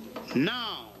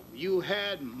 Now you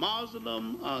had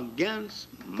Muslim against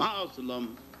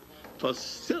Muslim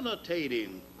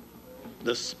facilitating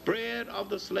the spread of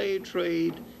the slave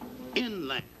trade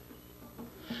inland.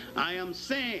 I am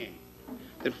saying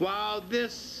that while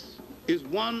this is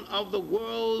one of the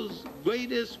world's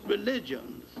greatest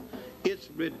religions, its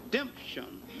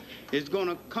redemption is going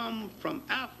to come from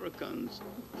Africans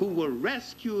who will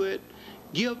rescue it,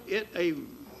 give it a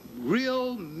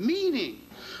real meaning,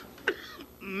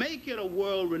 make it a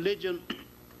world religion,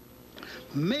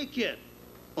 make it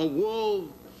a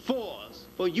world force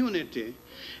for unity,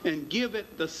 and give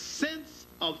it the sense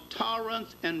of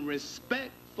tolerance and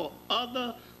respect for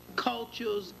other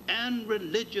cultures and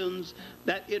religions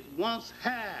that it once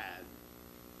had,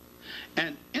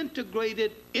 and integrate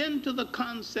it into the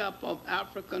concept of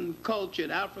African culture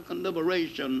and African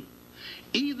liberation.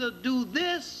 Either do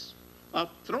this or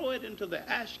throw it into the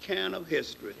ash can of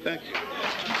history. Thank you.